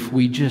easier if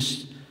we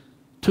just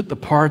took the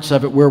parts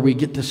of it where we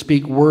get to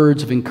speak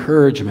words of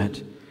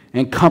encouragement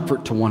and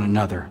comfort to one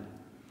another.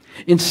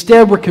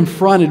 Instead, we're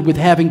confronted with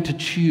having to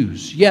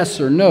choose,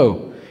 yes or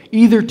no,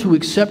 either to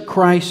accept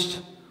Christ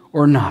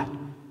or not,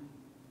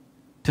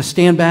 to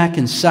stand back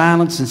in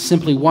silence and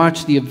simply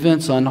watch the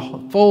events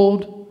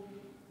unfold,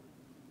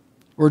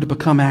 or to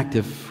become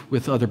active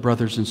with other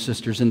brothers and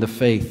sisters in the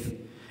faith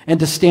and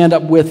to stand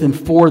up with and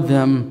for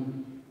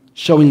them,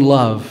 showing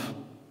love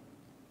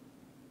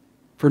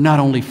for not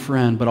only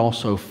friend but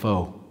also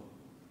foe,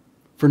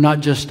 for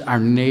not just our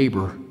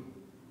neighbor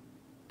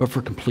but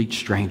for complete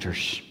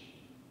strangers,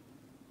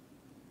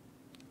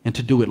 and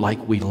to do it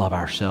like we love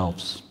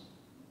ourselves.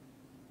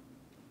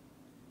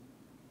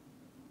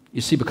 You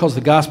see, because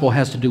the gospel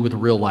has to do with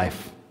real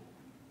life,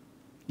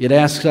 it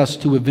asks us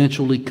to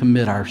eventually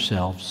commit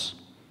ourselves,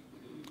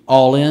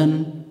 all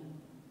in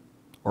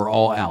or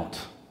all out.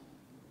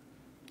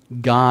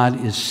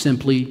 God is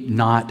simply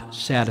not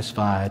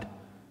satisfied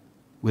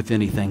with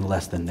anything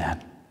less than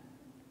that.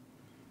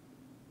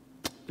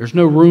 There's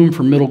no room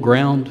for middle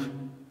ground.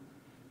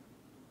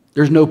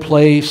 There's no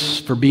place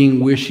for being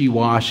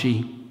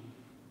wishy-washy.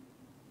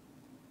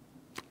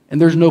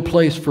 And there's no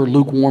place for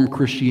lukewarm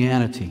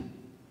Christianity.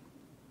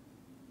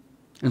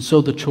 And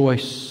so the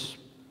choice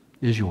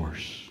is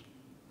yours.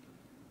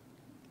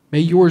 May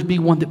yours be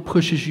one that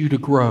pushes you to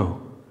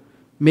grow.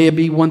 May it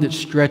be one that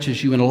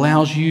stretches you and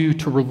allows you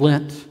to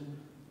relent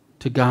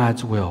to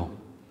God's will.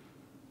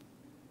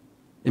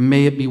 And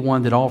may it be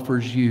one that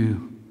offers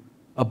you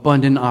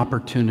abundant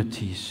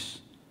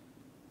opportunities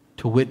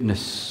to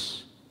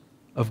witness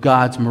of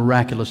God's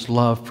miraculous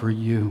love for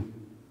you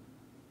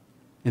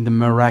and the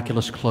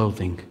miraculous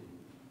clothing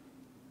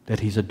that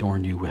He's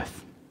adorned you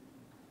with.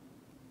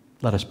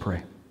 Let us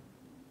pray.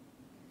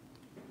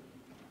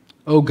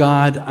 O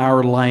God,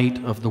 our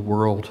light of the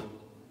world,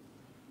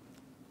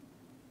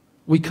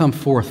 we come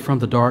forth from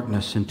the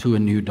darkness into a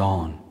new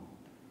dawn.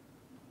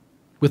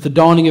 With the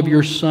dawning of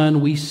your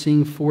Son, we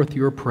sing forth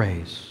your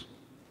praise.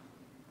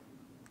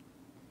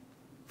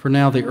 For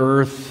now the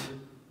earth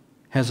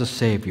has a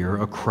Savior,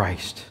 a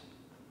Christ.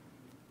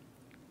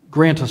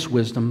 Grant us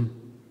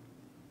wisdom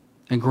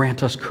and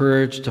grant us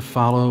courage to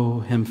follow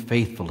Him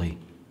faithfully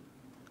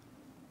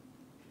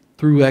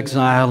through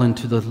exile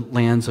into the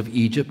lands of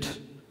Egypt,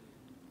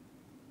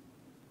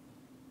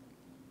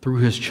 through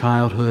His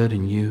childhood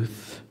and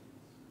youth,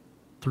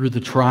 through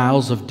the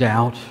trials of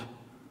doubt,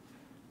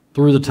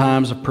 through the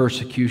times of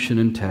persecution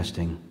and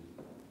testing.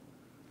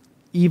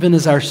 Even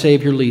as our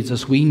Savior leads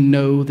us, we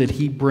know that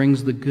He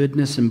brings the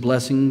goodness and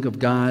blessing of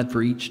God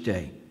for each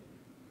day,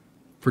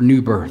 for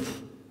new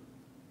birth,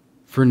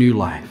 for new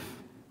life,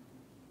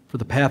 for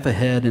the path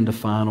ahead into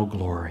final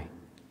glory.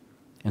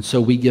 And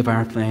so we give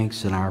our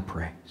thanks and our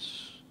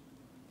praise.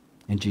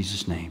 In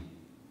Jesus' name,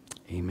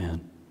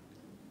 amen.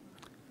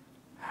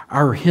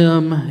 Our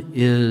hymn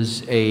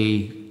is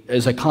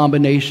a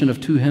combination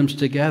of two hymns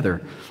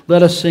together.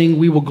 Let us sing,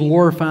 "We will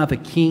glorify the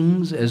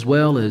kings as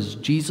well as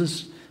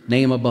Jesus,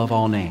 name above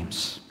all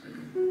names."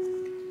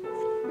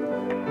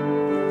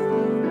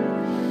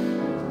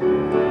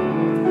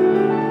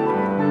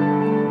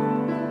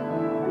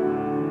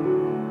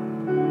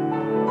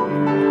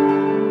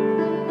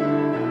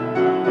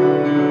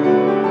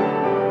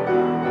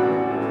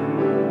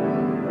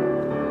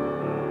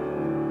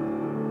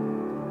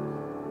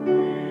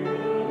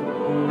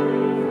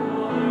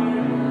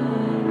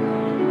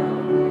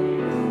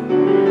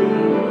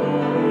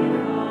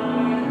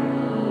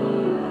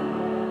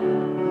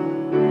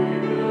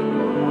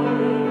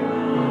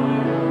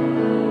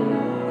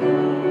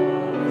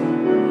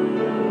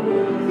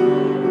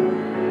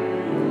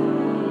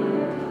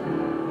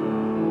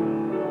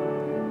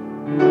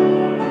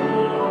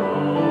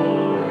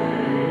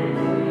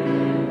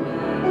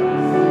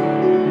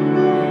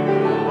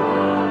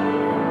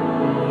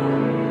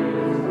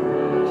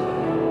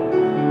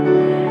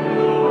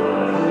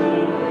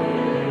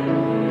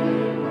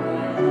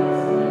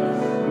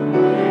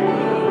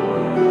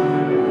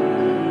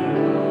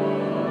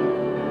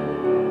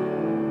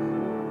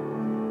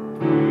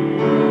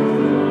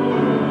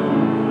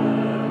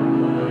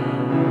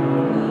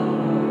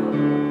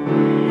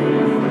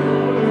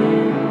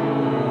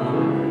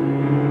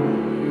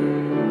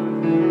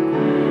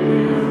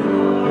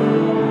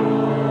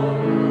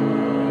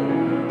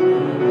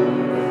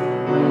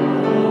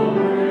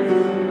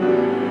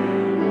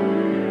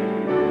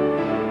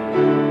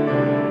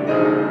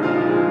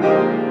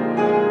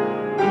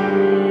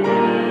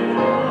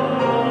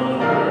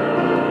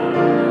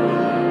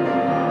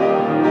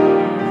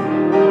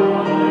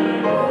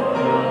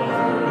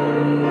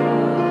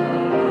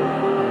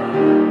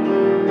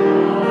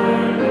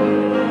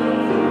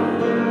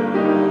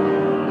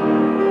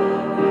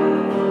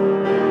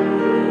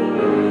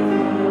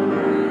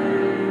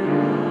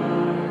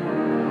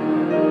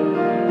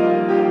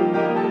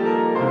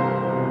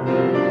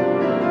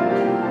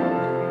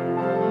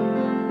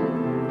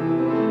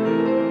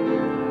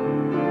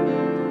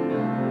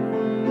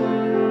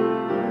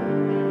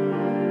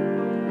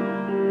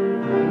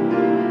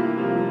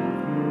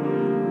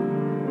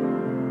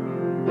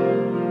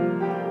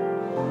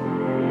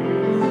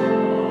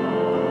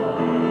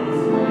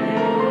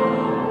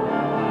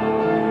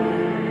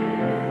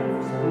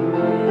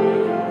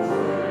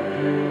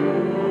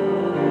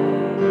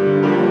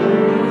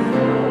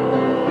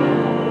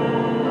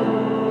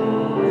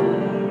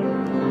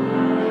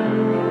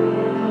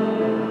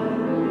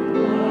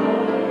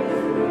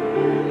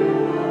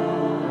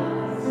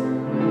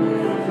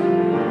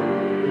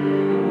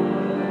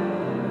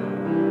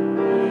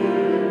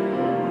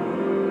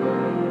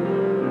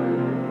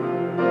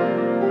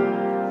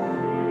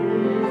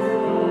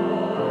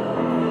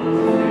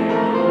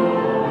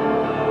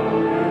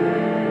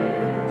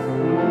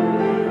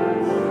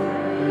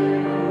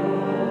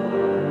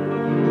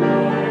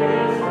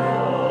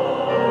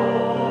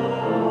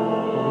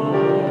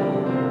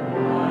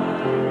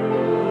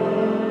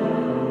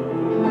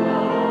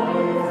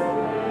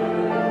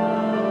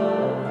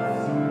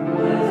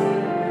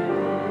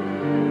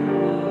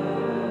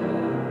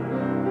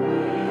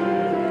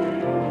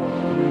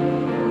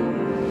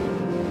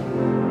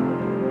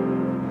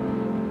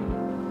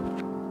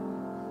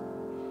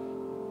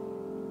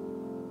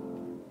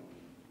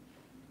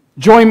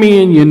 Join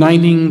me in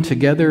uniting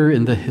together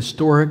in the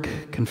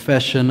historic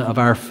confession of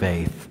our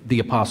faith, the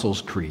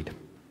Apostles' Creed.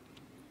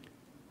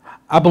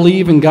 I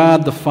believe in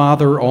God the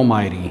Father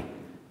Almighty,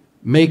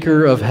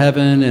 maker of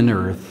heaven and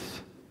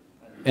earth,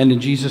 and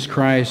in Jesus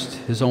Christ,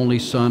 his only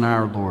Son,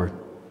 our Lord,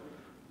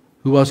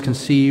 who was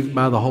conceived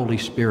by the Holy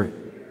Spirit,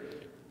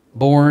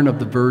 born of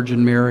the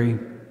Virgin Mary,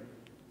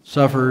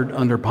 suffered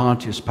under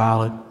Pontius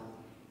Pilate,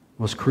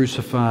 was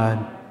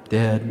crucified,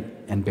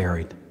 dead, and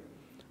buried.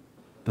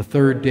 The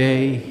third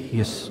day he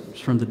is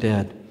from the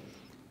dead.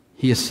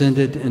 He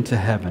ascended into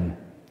heaven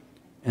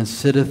and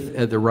sitteth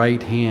at the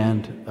right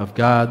hand of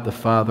God the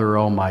Father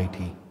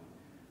Almighty.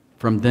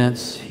 From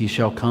thence he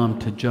shall come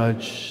to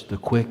judge the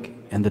quick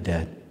and the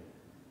dead.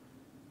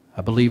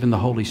 I believe in the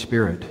Holy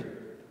Spirit,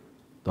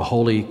 the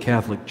Holy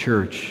Catholic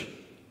Church,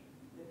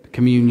 the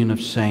communion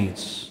of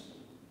saints,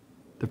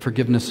 the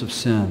forgiveness of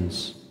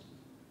sins,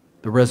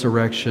 the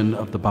resurrection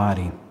of the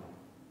body,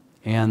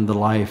 and the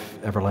life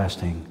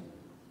everlasting.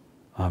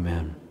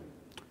 Amen.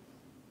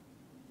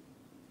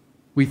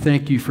 We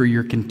thank you for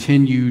your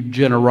continued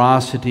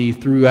generosity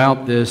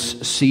throughout this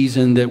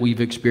season that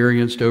we've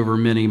experienced over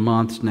many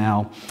months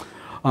now.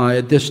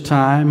 At this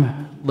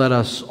time, let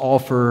us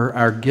offer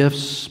our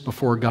gifts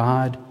before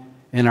God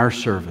and our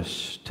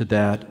service to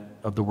that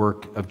of the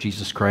work of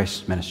Jesus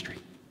Christ's ministry.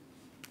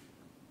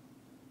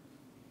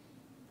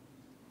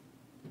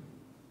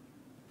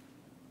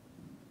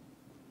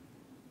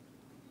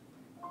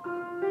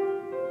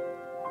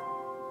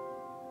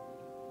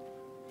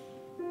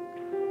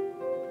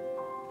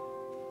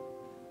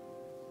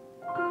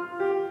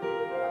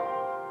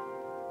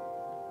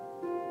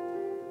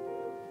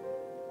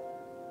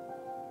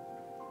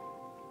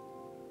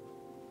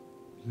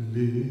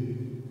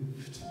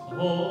 Lift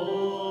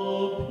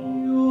up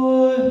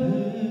your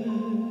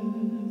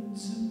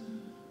heads,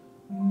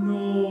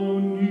 no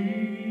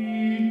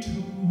need to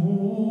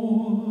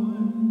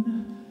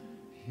mourn.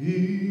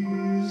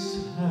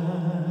 His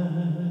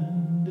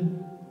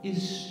hand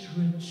is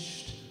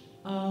stretched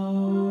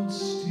out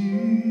still,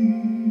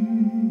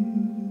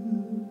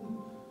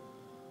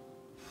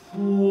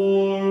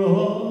 for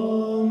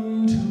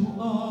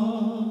unto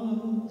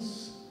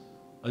us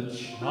a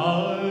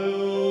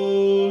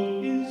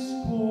child is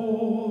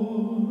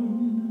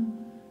born,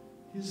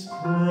 his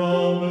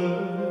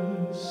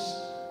promise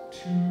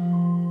to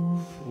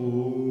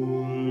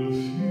fulfill.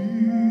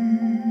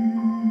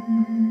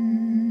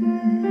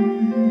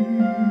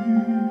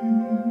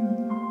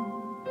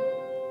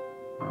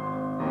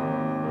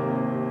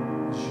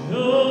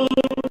 Just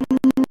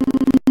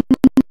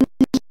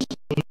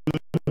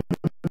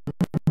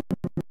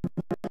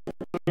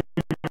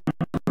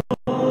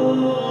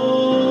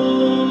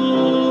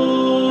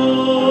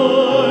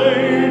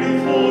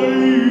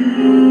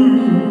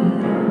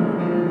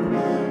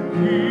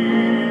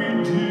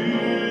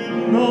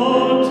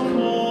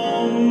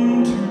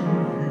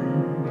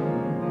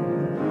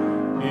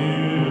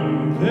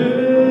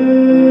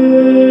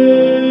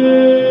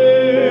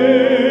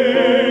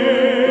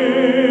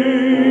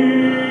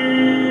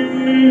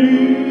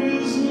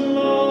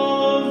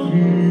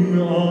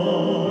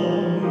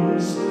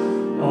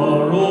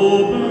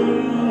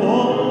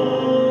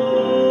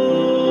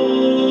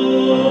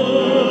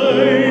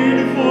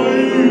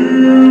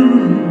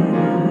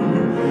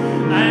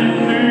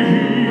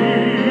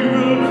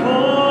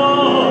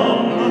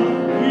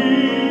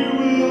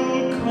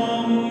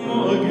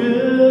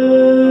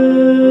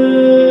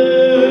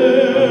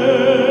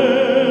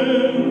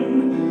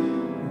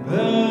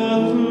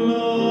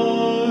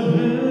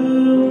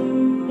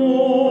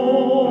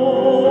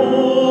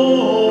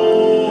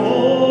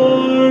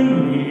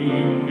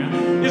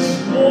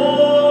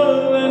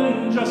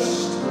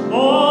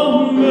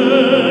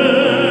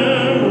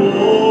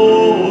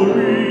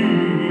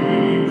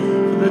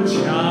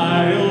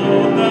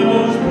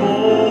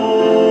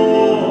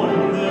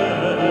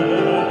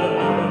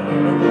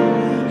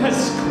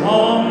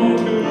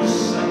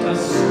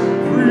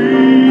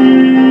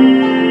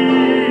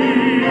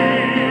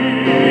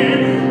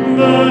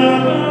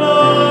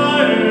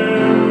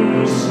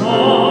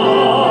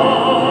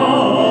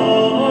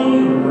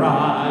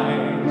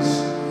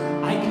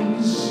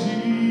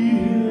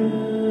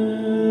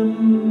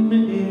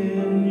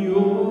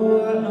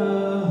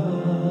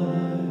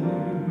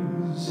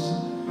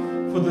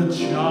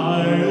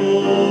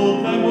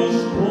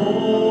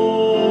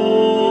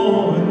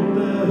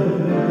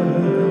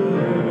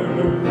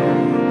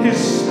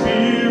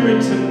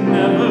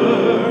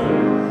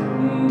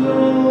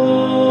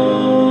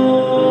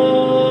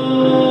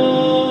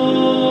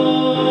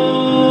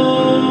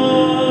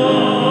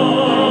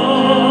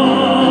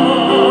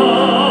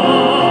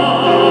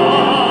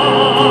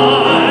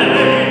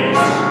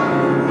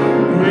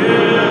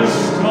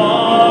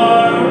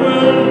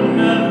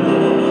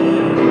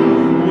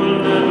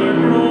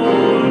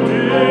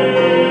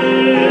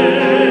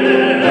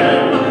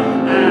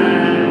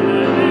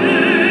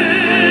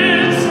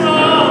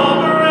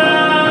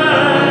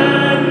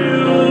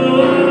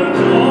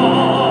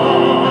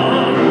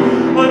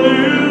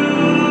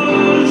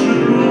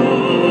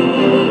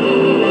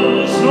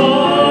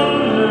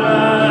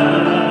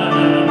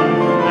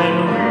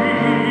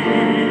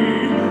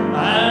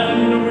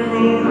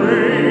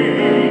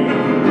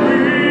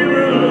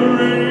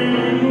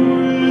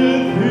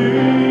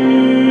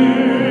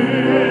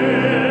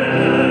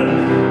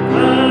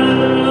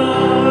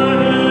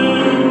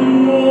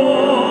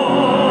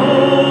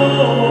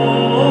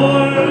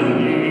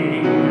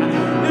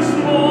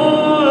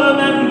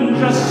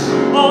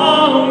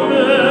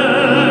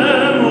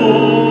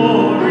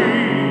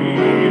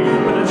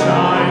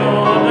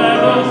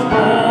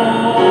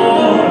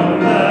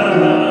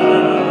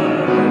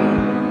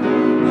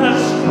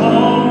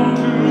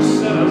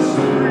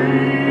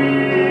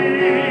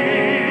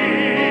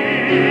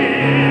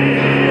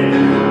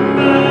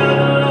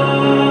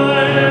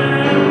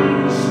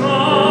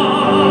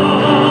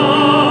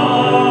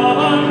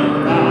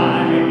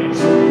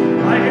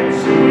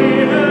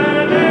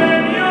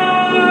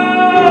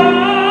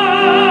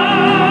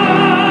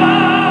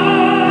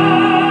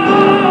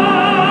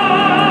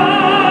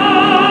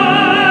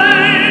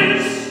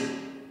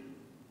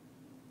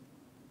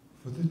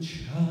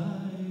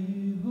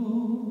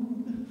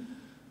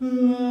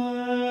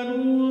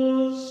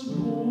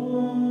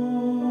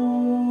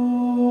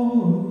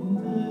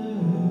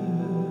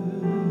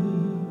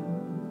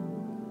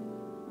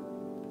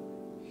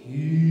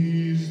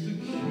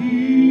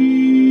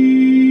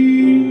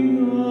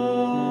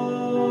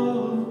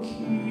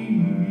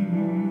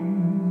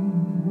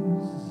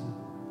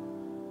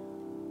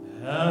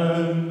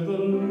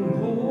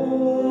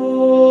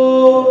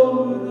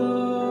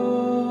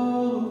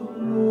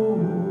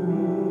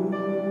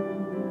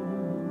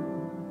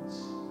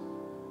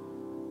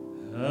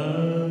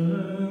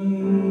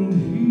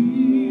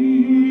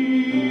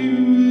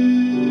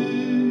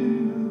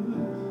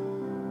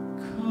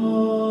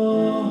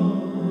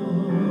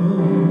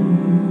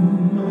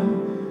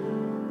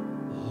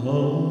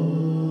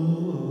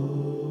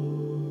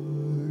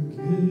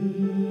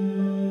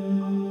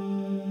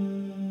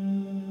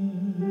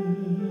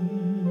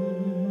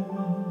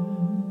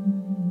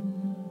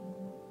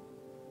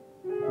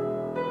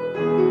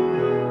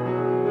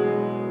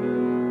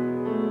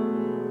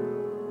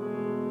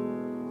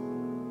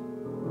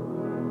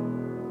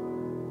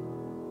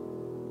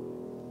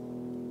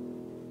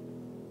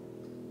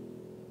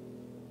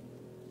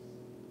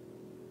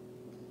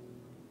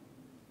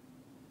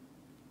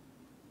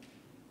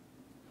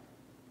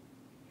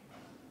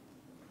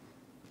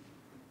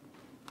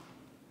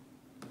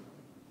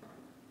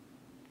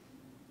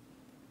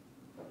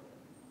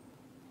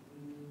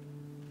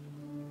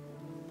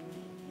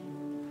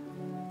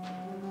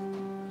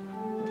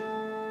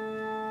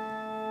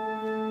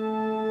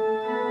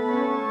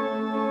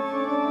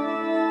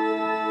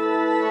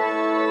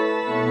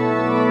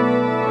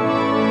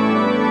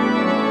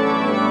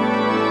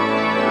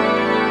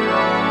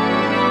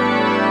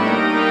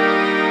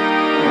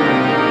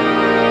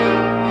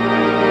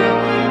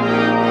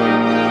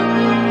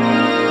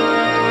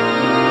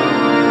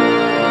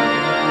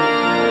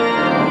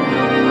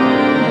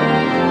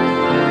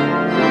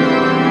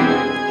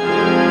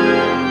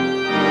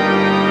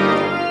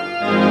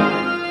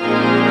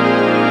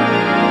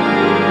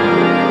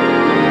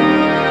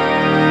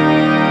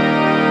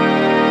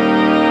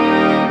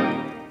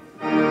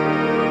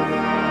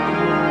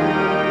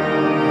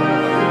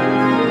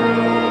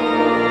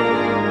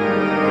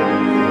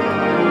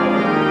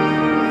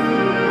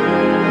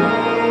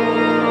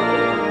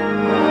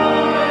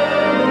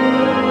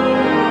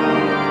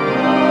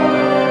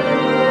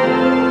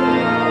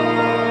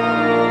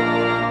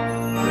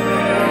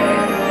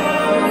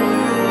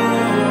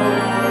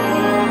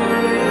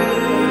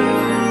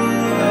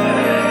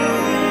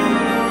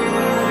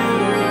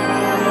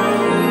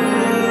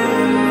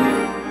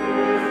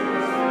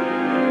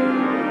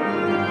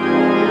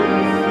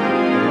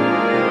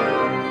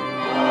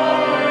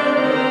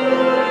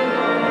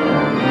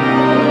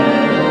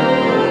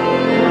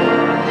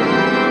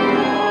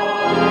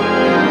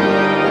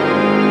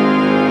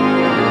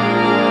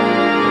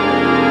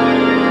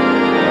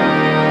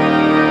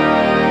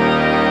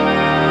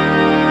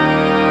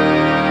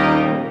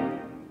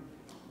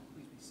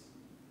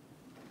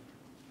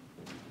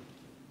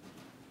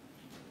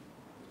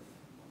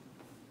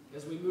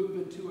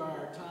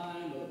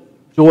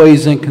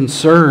joys and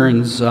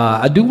concerns.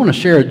 I do want to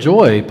share a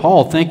joy.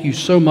 Paul, thank you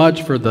so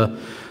much for the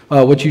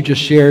what you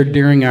just shared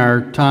during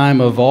our time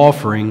of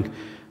offering.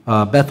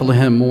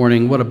 Bethlehem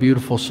morning, what a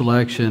beautiful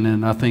selection,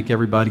 and I think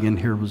everybody in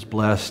here was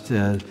blessed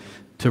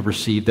to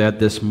receive that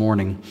this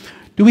morning.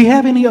 Do we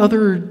have any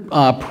other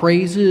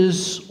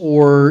praises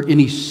or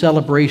any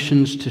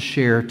celebrations to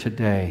share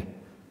today?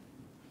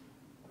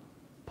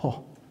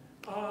 Paul?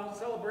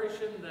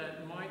 Celebration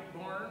that Mike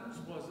Barnes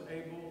was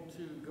able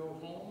to go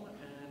home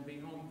and be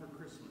home for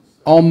Christmas.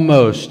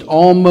 Almost.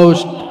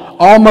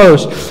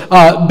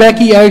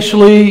 Becky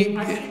actually...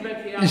 I see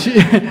Becky out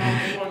there.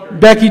 I was wondering.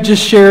 Becky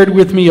just shared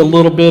with me a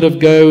little bit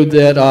ago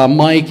that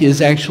Mike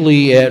is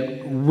actually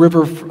at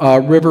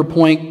River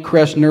Point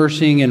Crest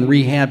Nursing and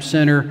Rehab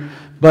Center,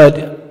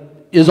 but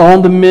is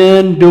on the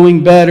mend,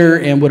 doing better,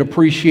 and would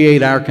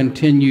appreciate our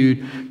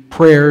continued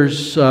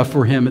prayers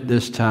for him at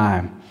this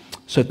time.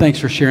 So thanks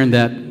for sharing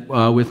that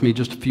with me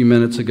just a few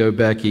minutes ago,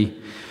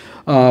 Becky.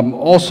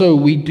 Also,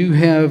 we do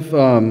have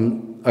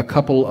a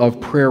couple of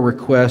prayer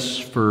requests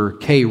for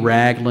Kay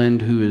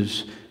Ragland, who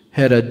has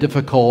had a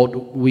difficult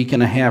week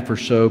and a half or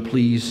so.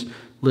 Please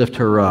lift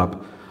her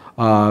up.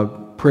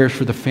 Prayers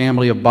for the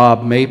family of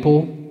Bob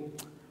Maple.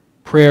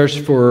 Prayers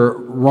for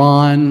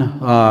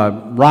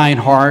Ron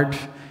Reinhardt,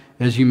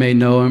 as you may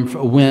know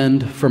him,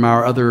 Wind, from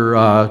our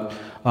other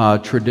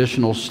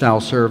traditional style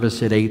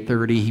service at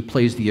 8:30. He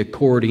plays the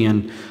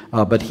accordion,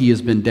 but he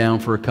has been down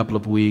for a couple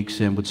of weeks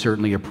and would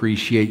certainly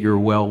appreciate your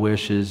well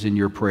wishes and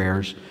your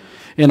prayers.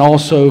 And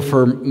also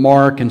for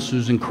Mark and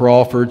Susan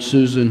Crawford.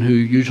 Susan, who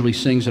usually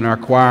sings in our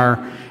choir,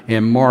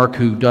 and Mark,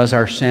 who does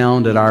our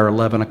sound at our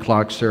 11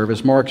 o'clock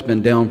service. Mark's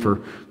been down for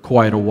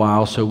quite a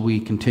while, so we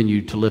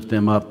continue to lift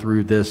them up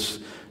through this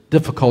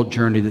difficult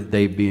journey that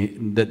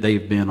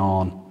they've been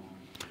on.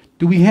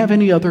 Do we have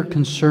any other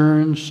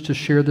concerns to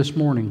share this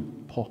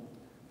morning, Paul?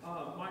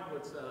 Michael,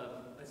 it's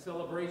a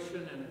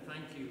celebration and a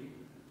thank you.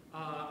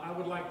 I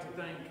would like to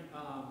thank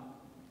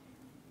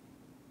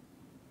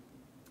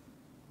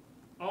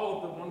all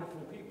of the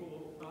wonderful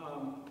people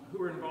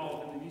who are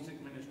involved in the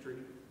music ministry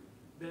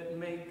that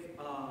make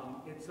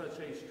it such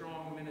a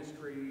strong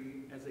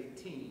ministry as a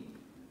team,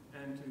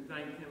 and to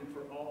thank them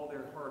for all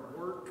their hard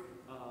work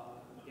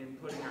in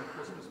putting our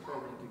Christmas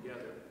program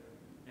together.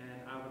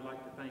 And I would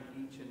like to thank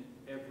each and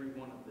every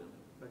one of them,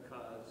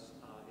 because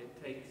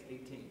it takes a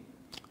team.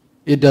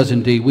 It does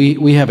indeed.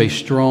 We have a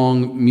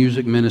strong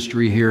music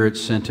ministry here at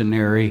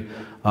Centenary,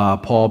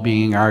 Paul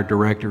being our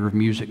director of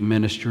music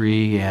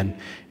ministry, and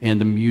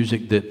the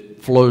music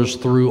that flows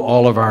through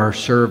all of our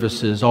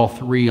services, all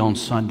three on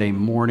Sunday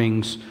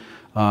mornings.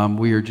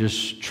 We are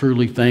just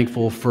truly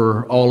thankful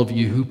for all of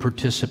you who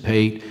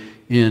participate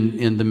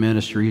in the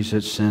ministries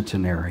at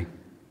Centenary.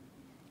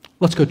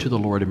 Let's go to the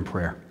Lord in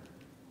prayer.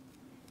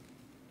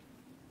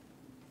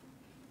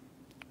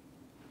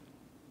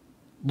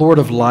 Lord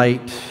of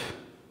light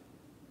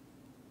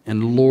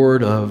and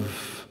Lord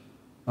of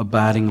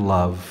abiding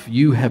love,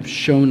 you have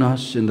shown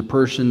us in the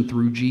person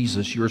through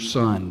Jesus, your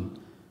Son,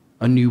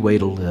 a new way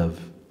to live.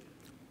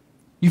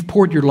 You've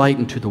poured your light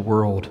into the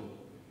world,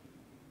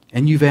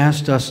 and you've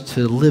asked us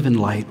to live in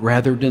light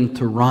rather than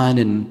to run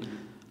and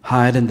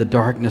hide in the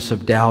darkness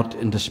of doubt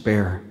and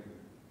despair.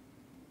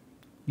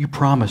 You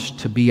promised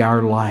to be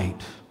our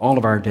light all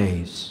of our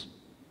days,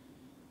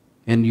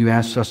 and you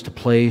asked us to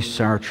place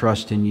our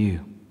trust in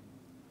you.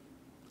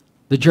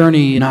 The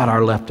journey, not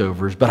our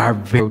leftovers, but our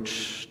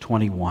approach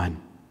 21.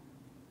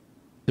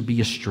 To be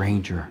a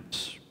stranger,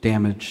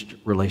 damaged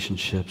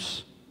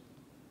relationships,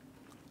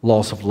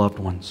 loss of loved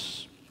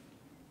ones.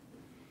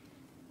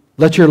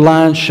 Let your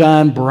light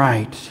shine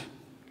bright.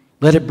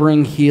 Let it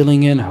bring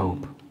healing and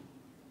hope.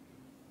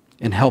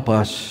 And help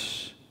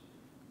us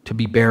to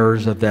be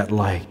bearers of that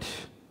light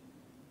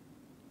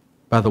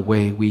by the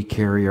way we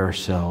carry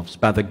ourselves,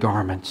 by the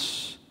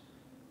garments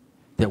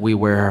that we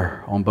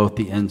wear on both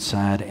the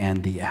inside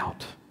and the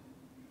out.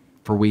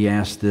 For we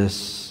ask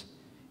this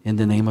in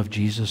the name of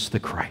Jesus the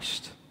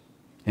Christ.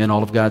 And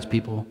all of God's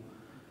people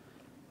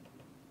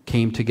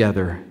came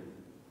together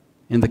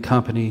in the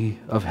company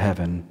of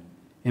heaven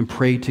and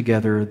prayed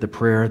together the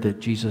prayer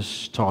that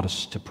Jesus taught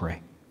us to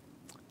pray.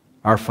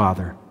 Our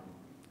Father,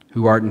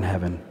 who art in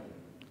heaven,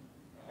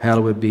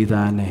 hallowed be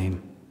thy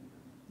name.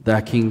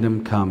 Thy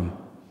kingdom come,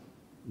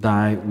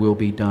 thy will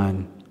be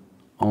done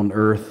on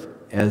earth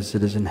as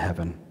it is in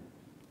heaven.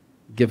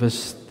 Give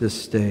us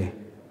this day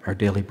our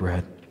daily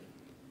bread,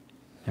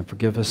 and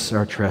forgive us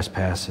our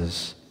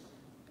trespasses,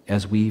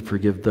 as we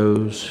forgive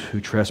those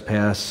who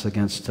trespass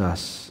against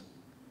us.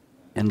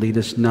 And lead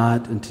us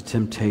not into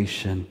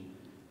temptation,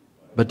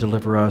 but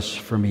deliver us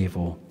from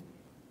evil.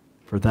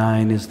 For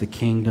thine is the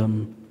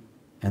kingdom,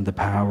 and the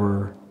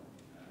power,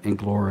 and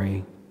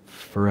glory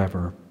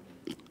forever.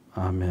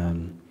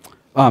 Amen.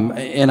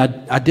 And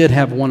I did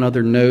have one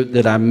other note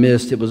that I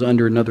missed. It was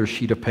under another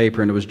sheet of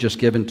paper, and it was just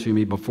given to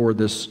me before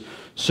this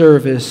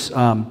service.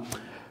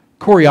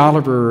 Corey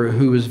Oliver,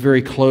 who is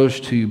very close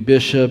to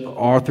Bishop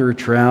Arthur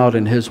Trout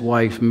and his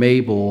wife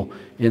Mabel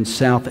in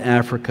South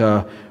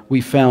Africa, we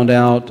found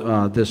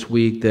out this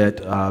week that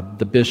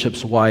the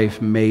bishop's wife,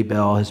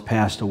 Maybell, has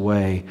passed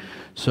away.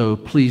 So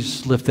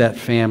please lift that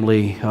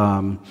family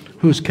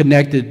who's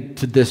connected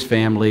to this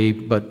family,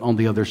 but on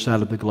the other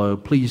side of the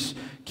globe. Please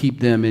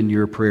keep them in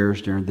your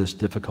prayers during this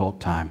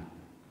difficult time.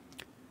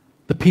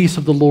 The peace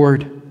of the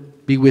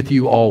Lord be with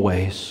you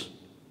always.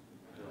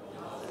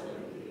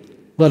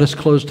 Let us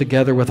close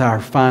together with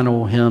our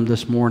final hymn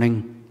this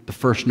morning, the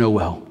first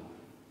Noel.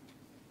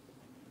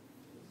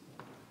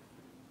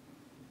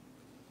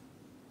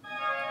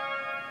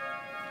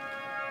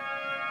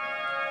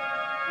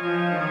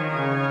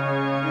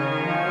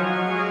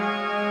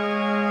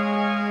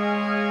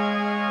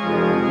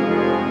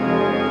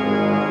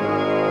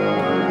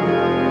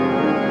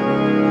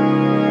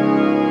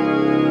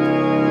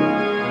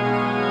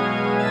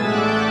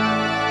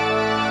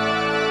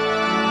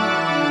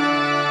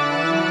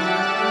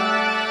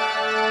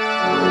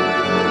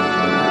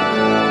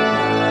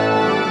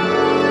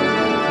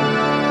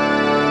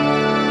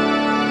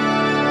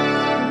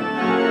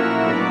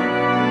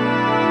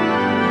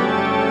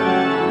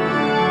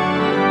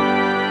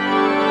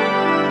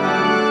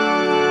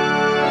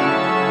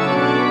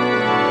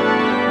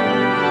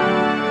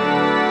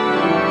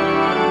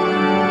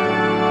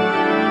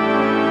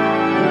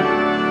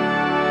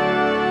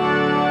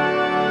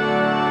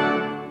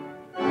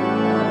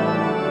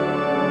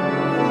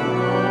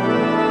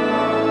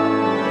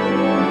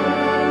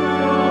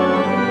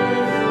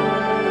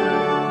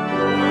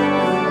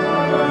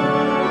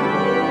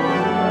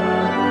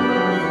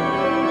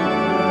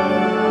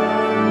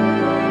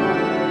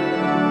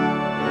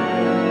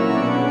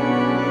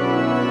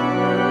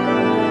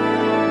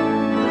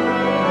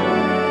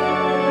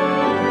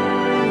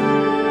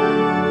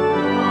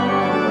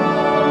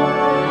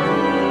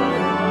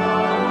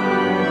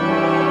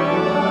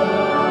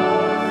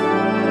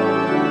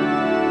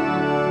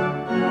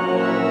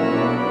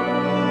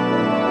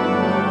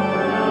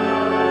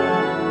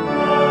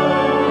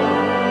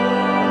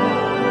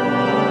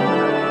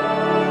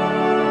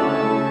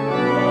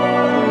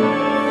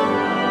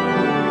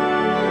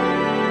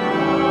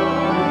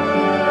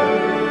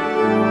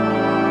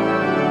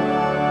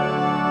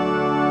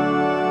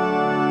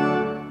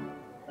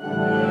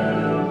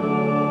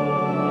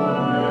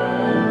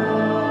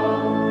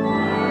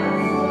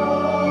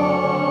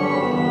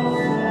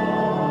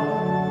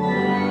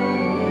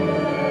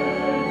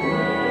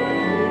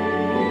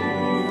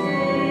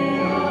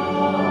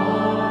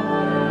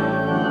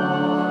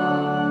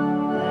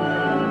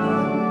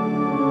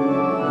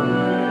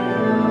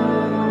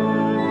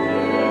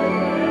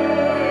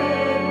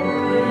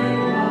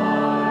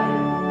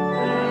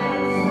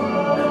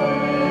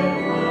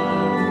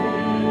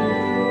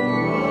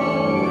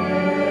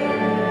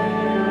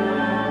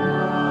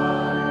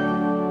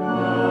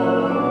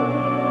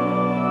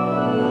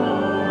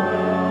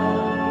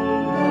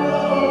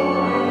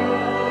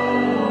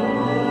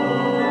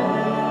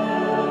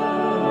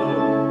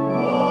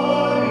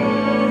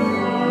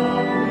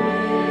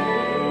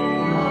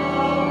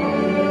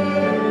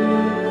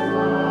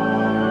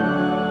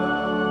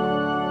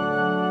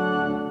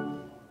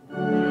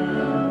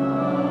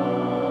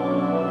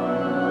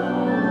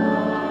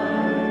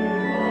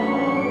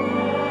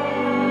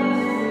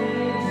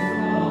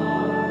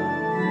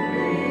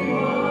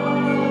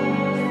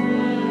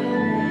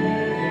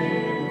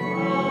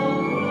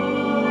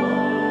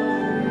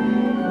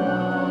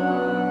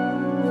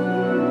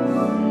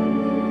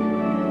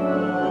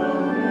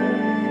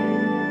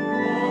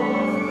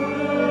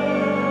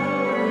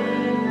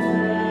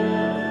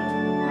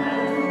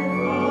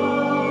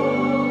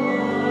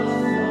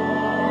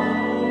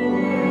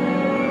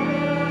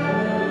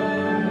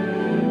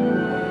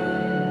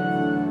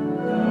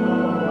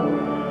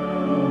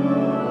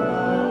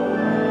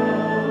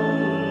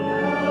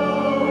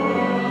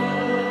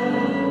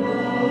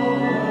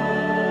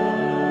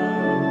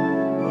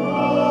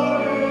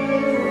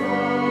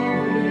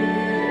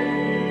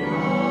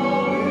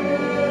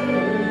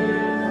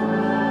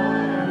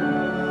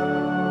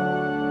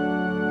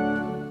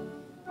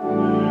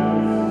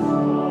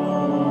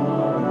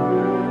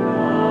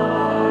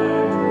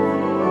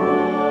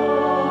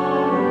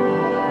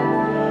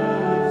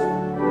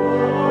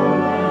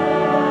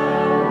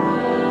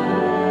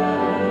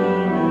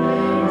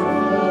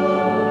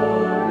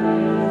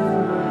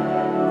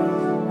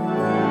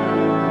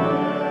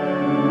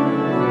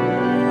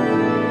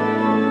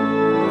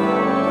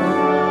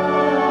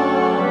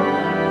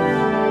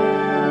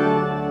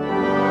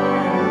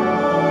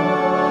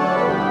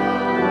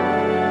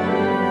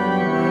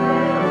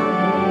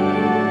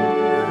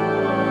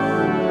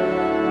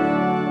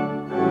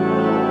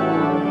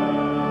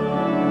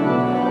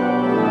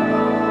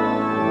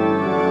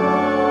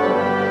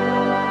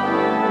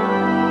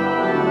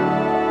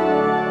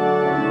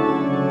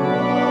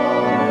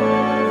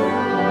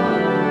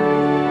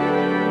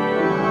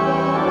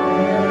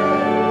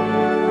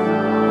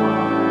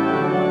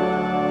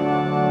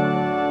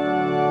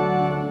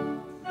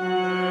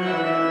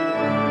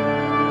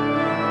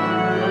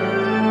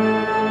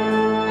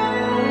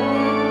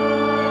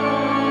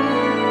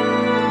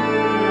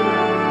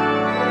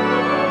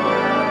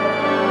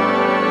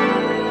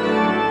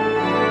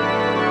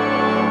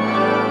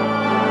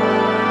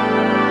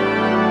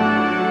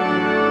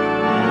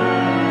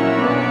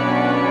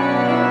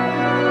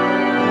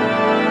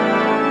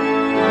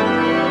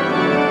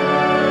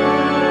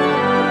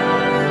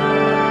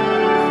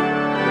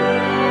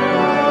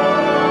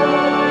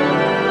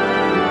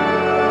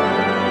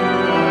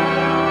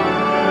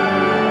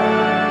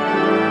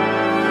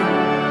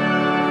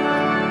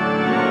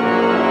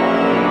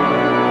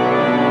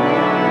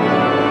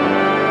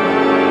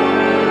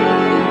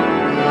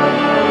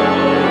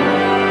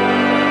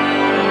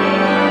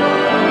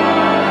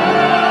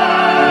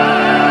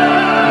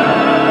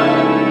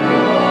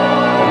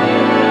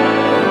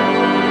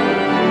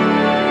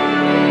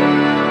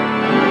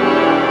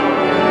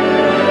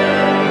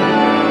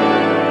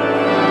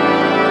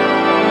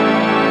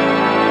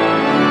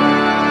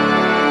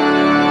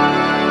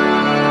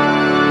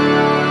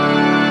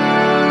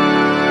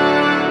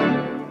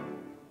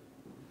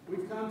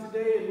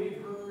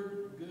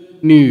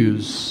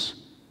 news.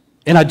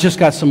 And I just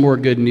got some more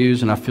good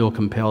news, and I feel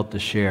compelled to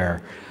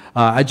share.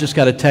 I just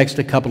got a text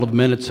a couple of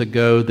minutes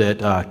ago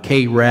that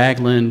Kay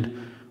Ragland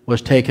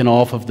was taken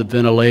off of the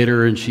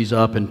ventilator, and she's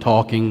up and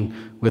talking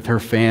with her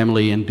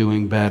family and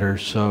doing better.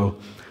 So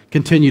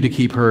continue to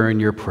keep her in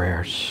your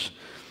prayers.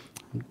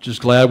 I'm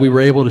just glad we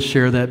were able to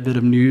share that bit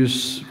of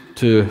news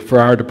for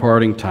our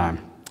departing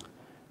time.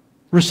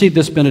 Receive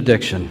this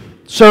benediction.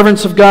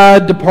 Servants of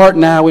God, depart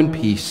now in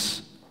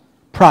peace.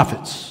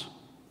 Prophets,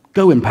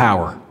 go in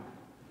power.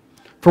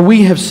 For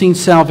we have seen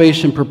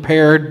salvation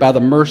prepared by the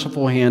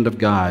merciful hand of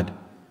God.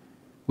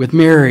 With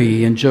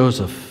Mary and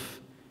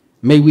Joseph,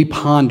 may we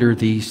ponder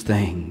these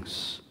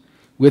things.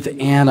 With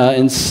Anna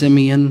and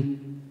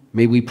Simeon,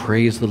 may we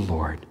praise the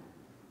Lord.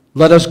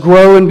 Let us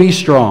grow and be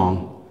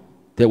strong,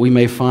 that we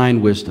may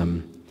find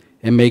wisdom,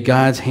 and may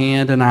God's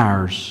hand and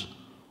ours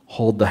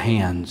hold the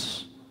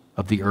hands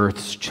of the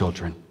earth's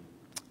children.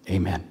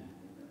 Amen.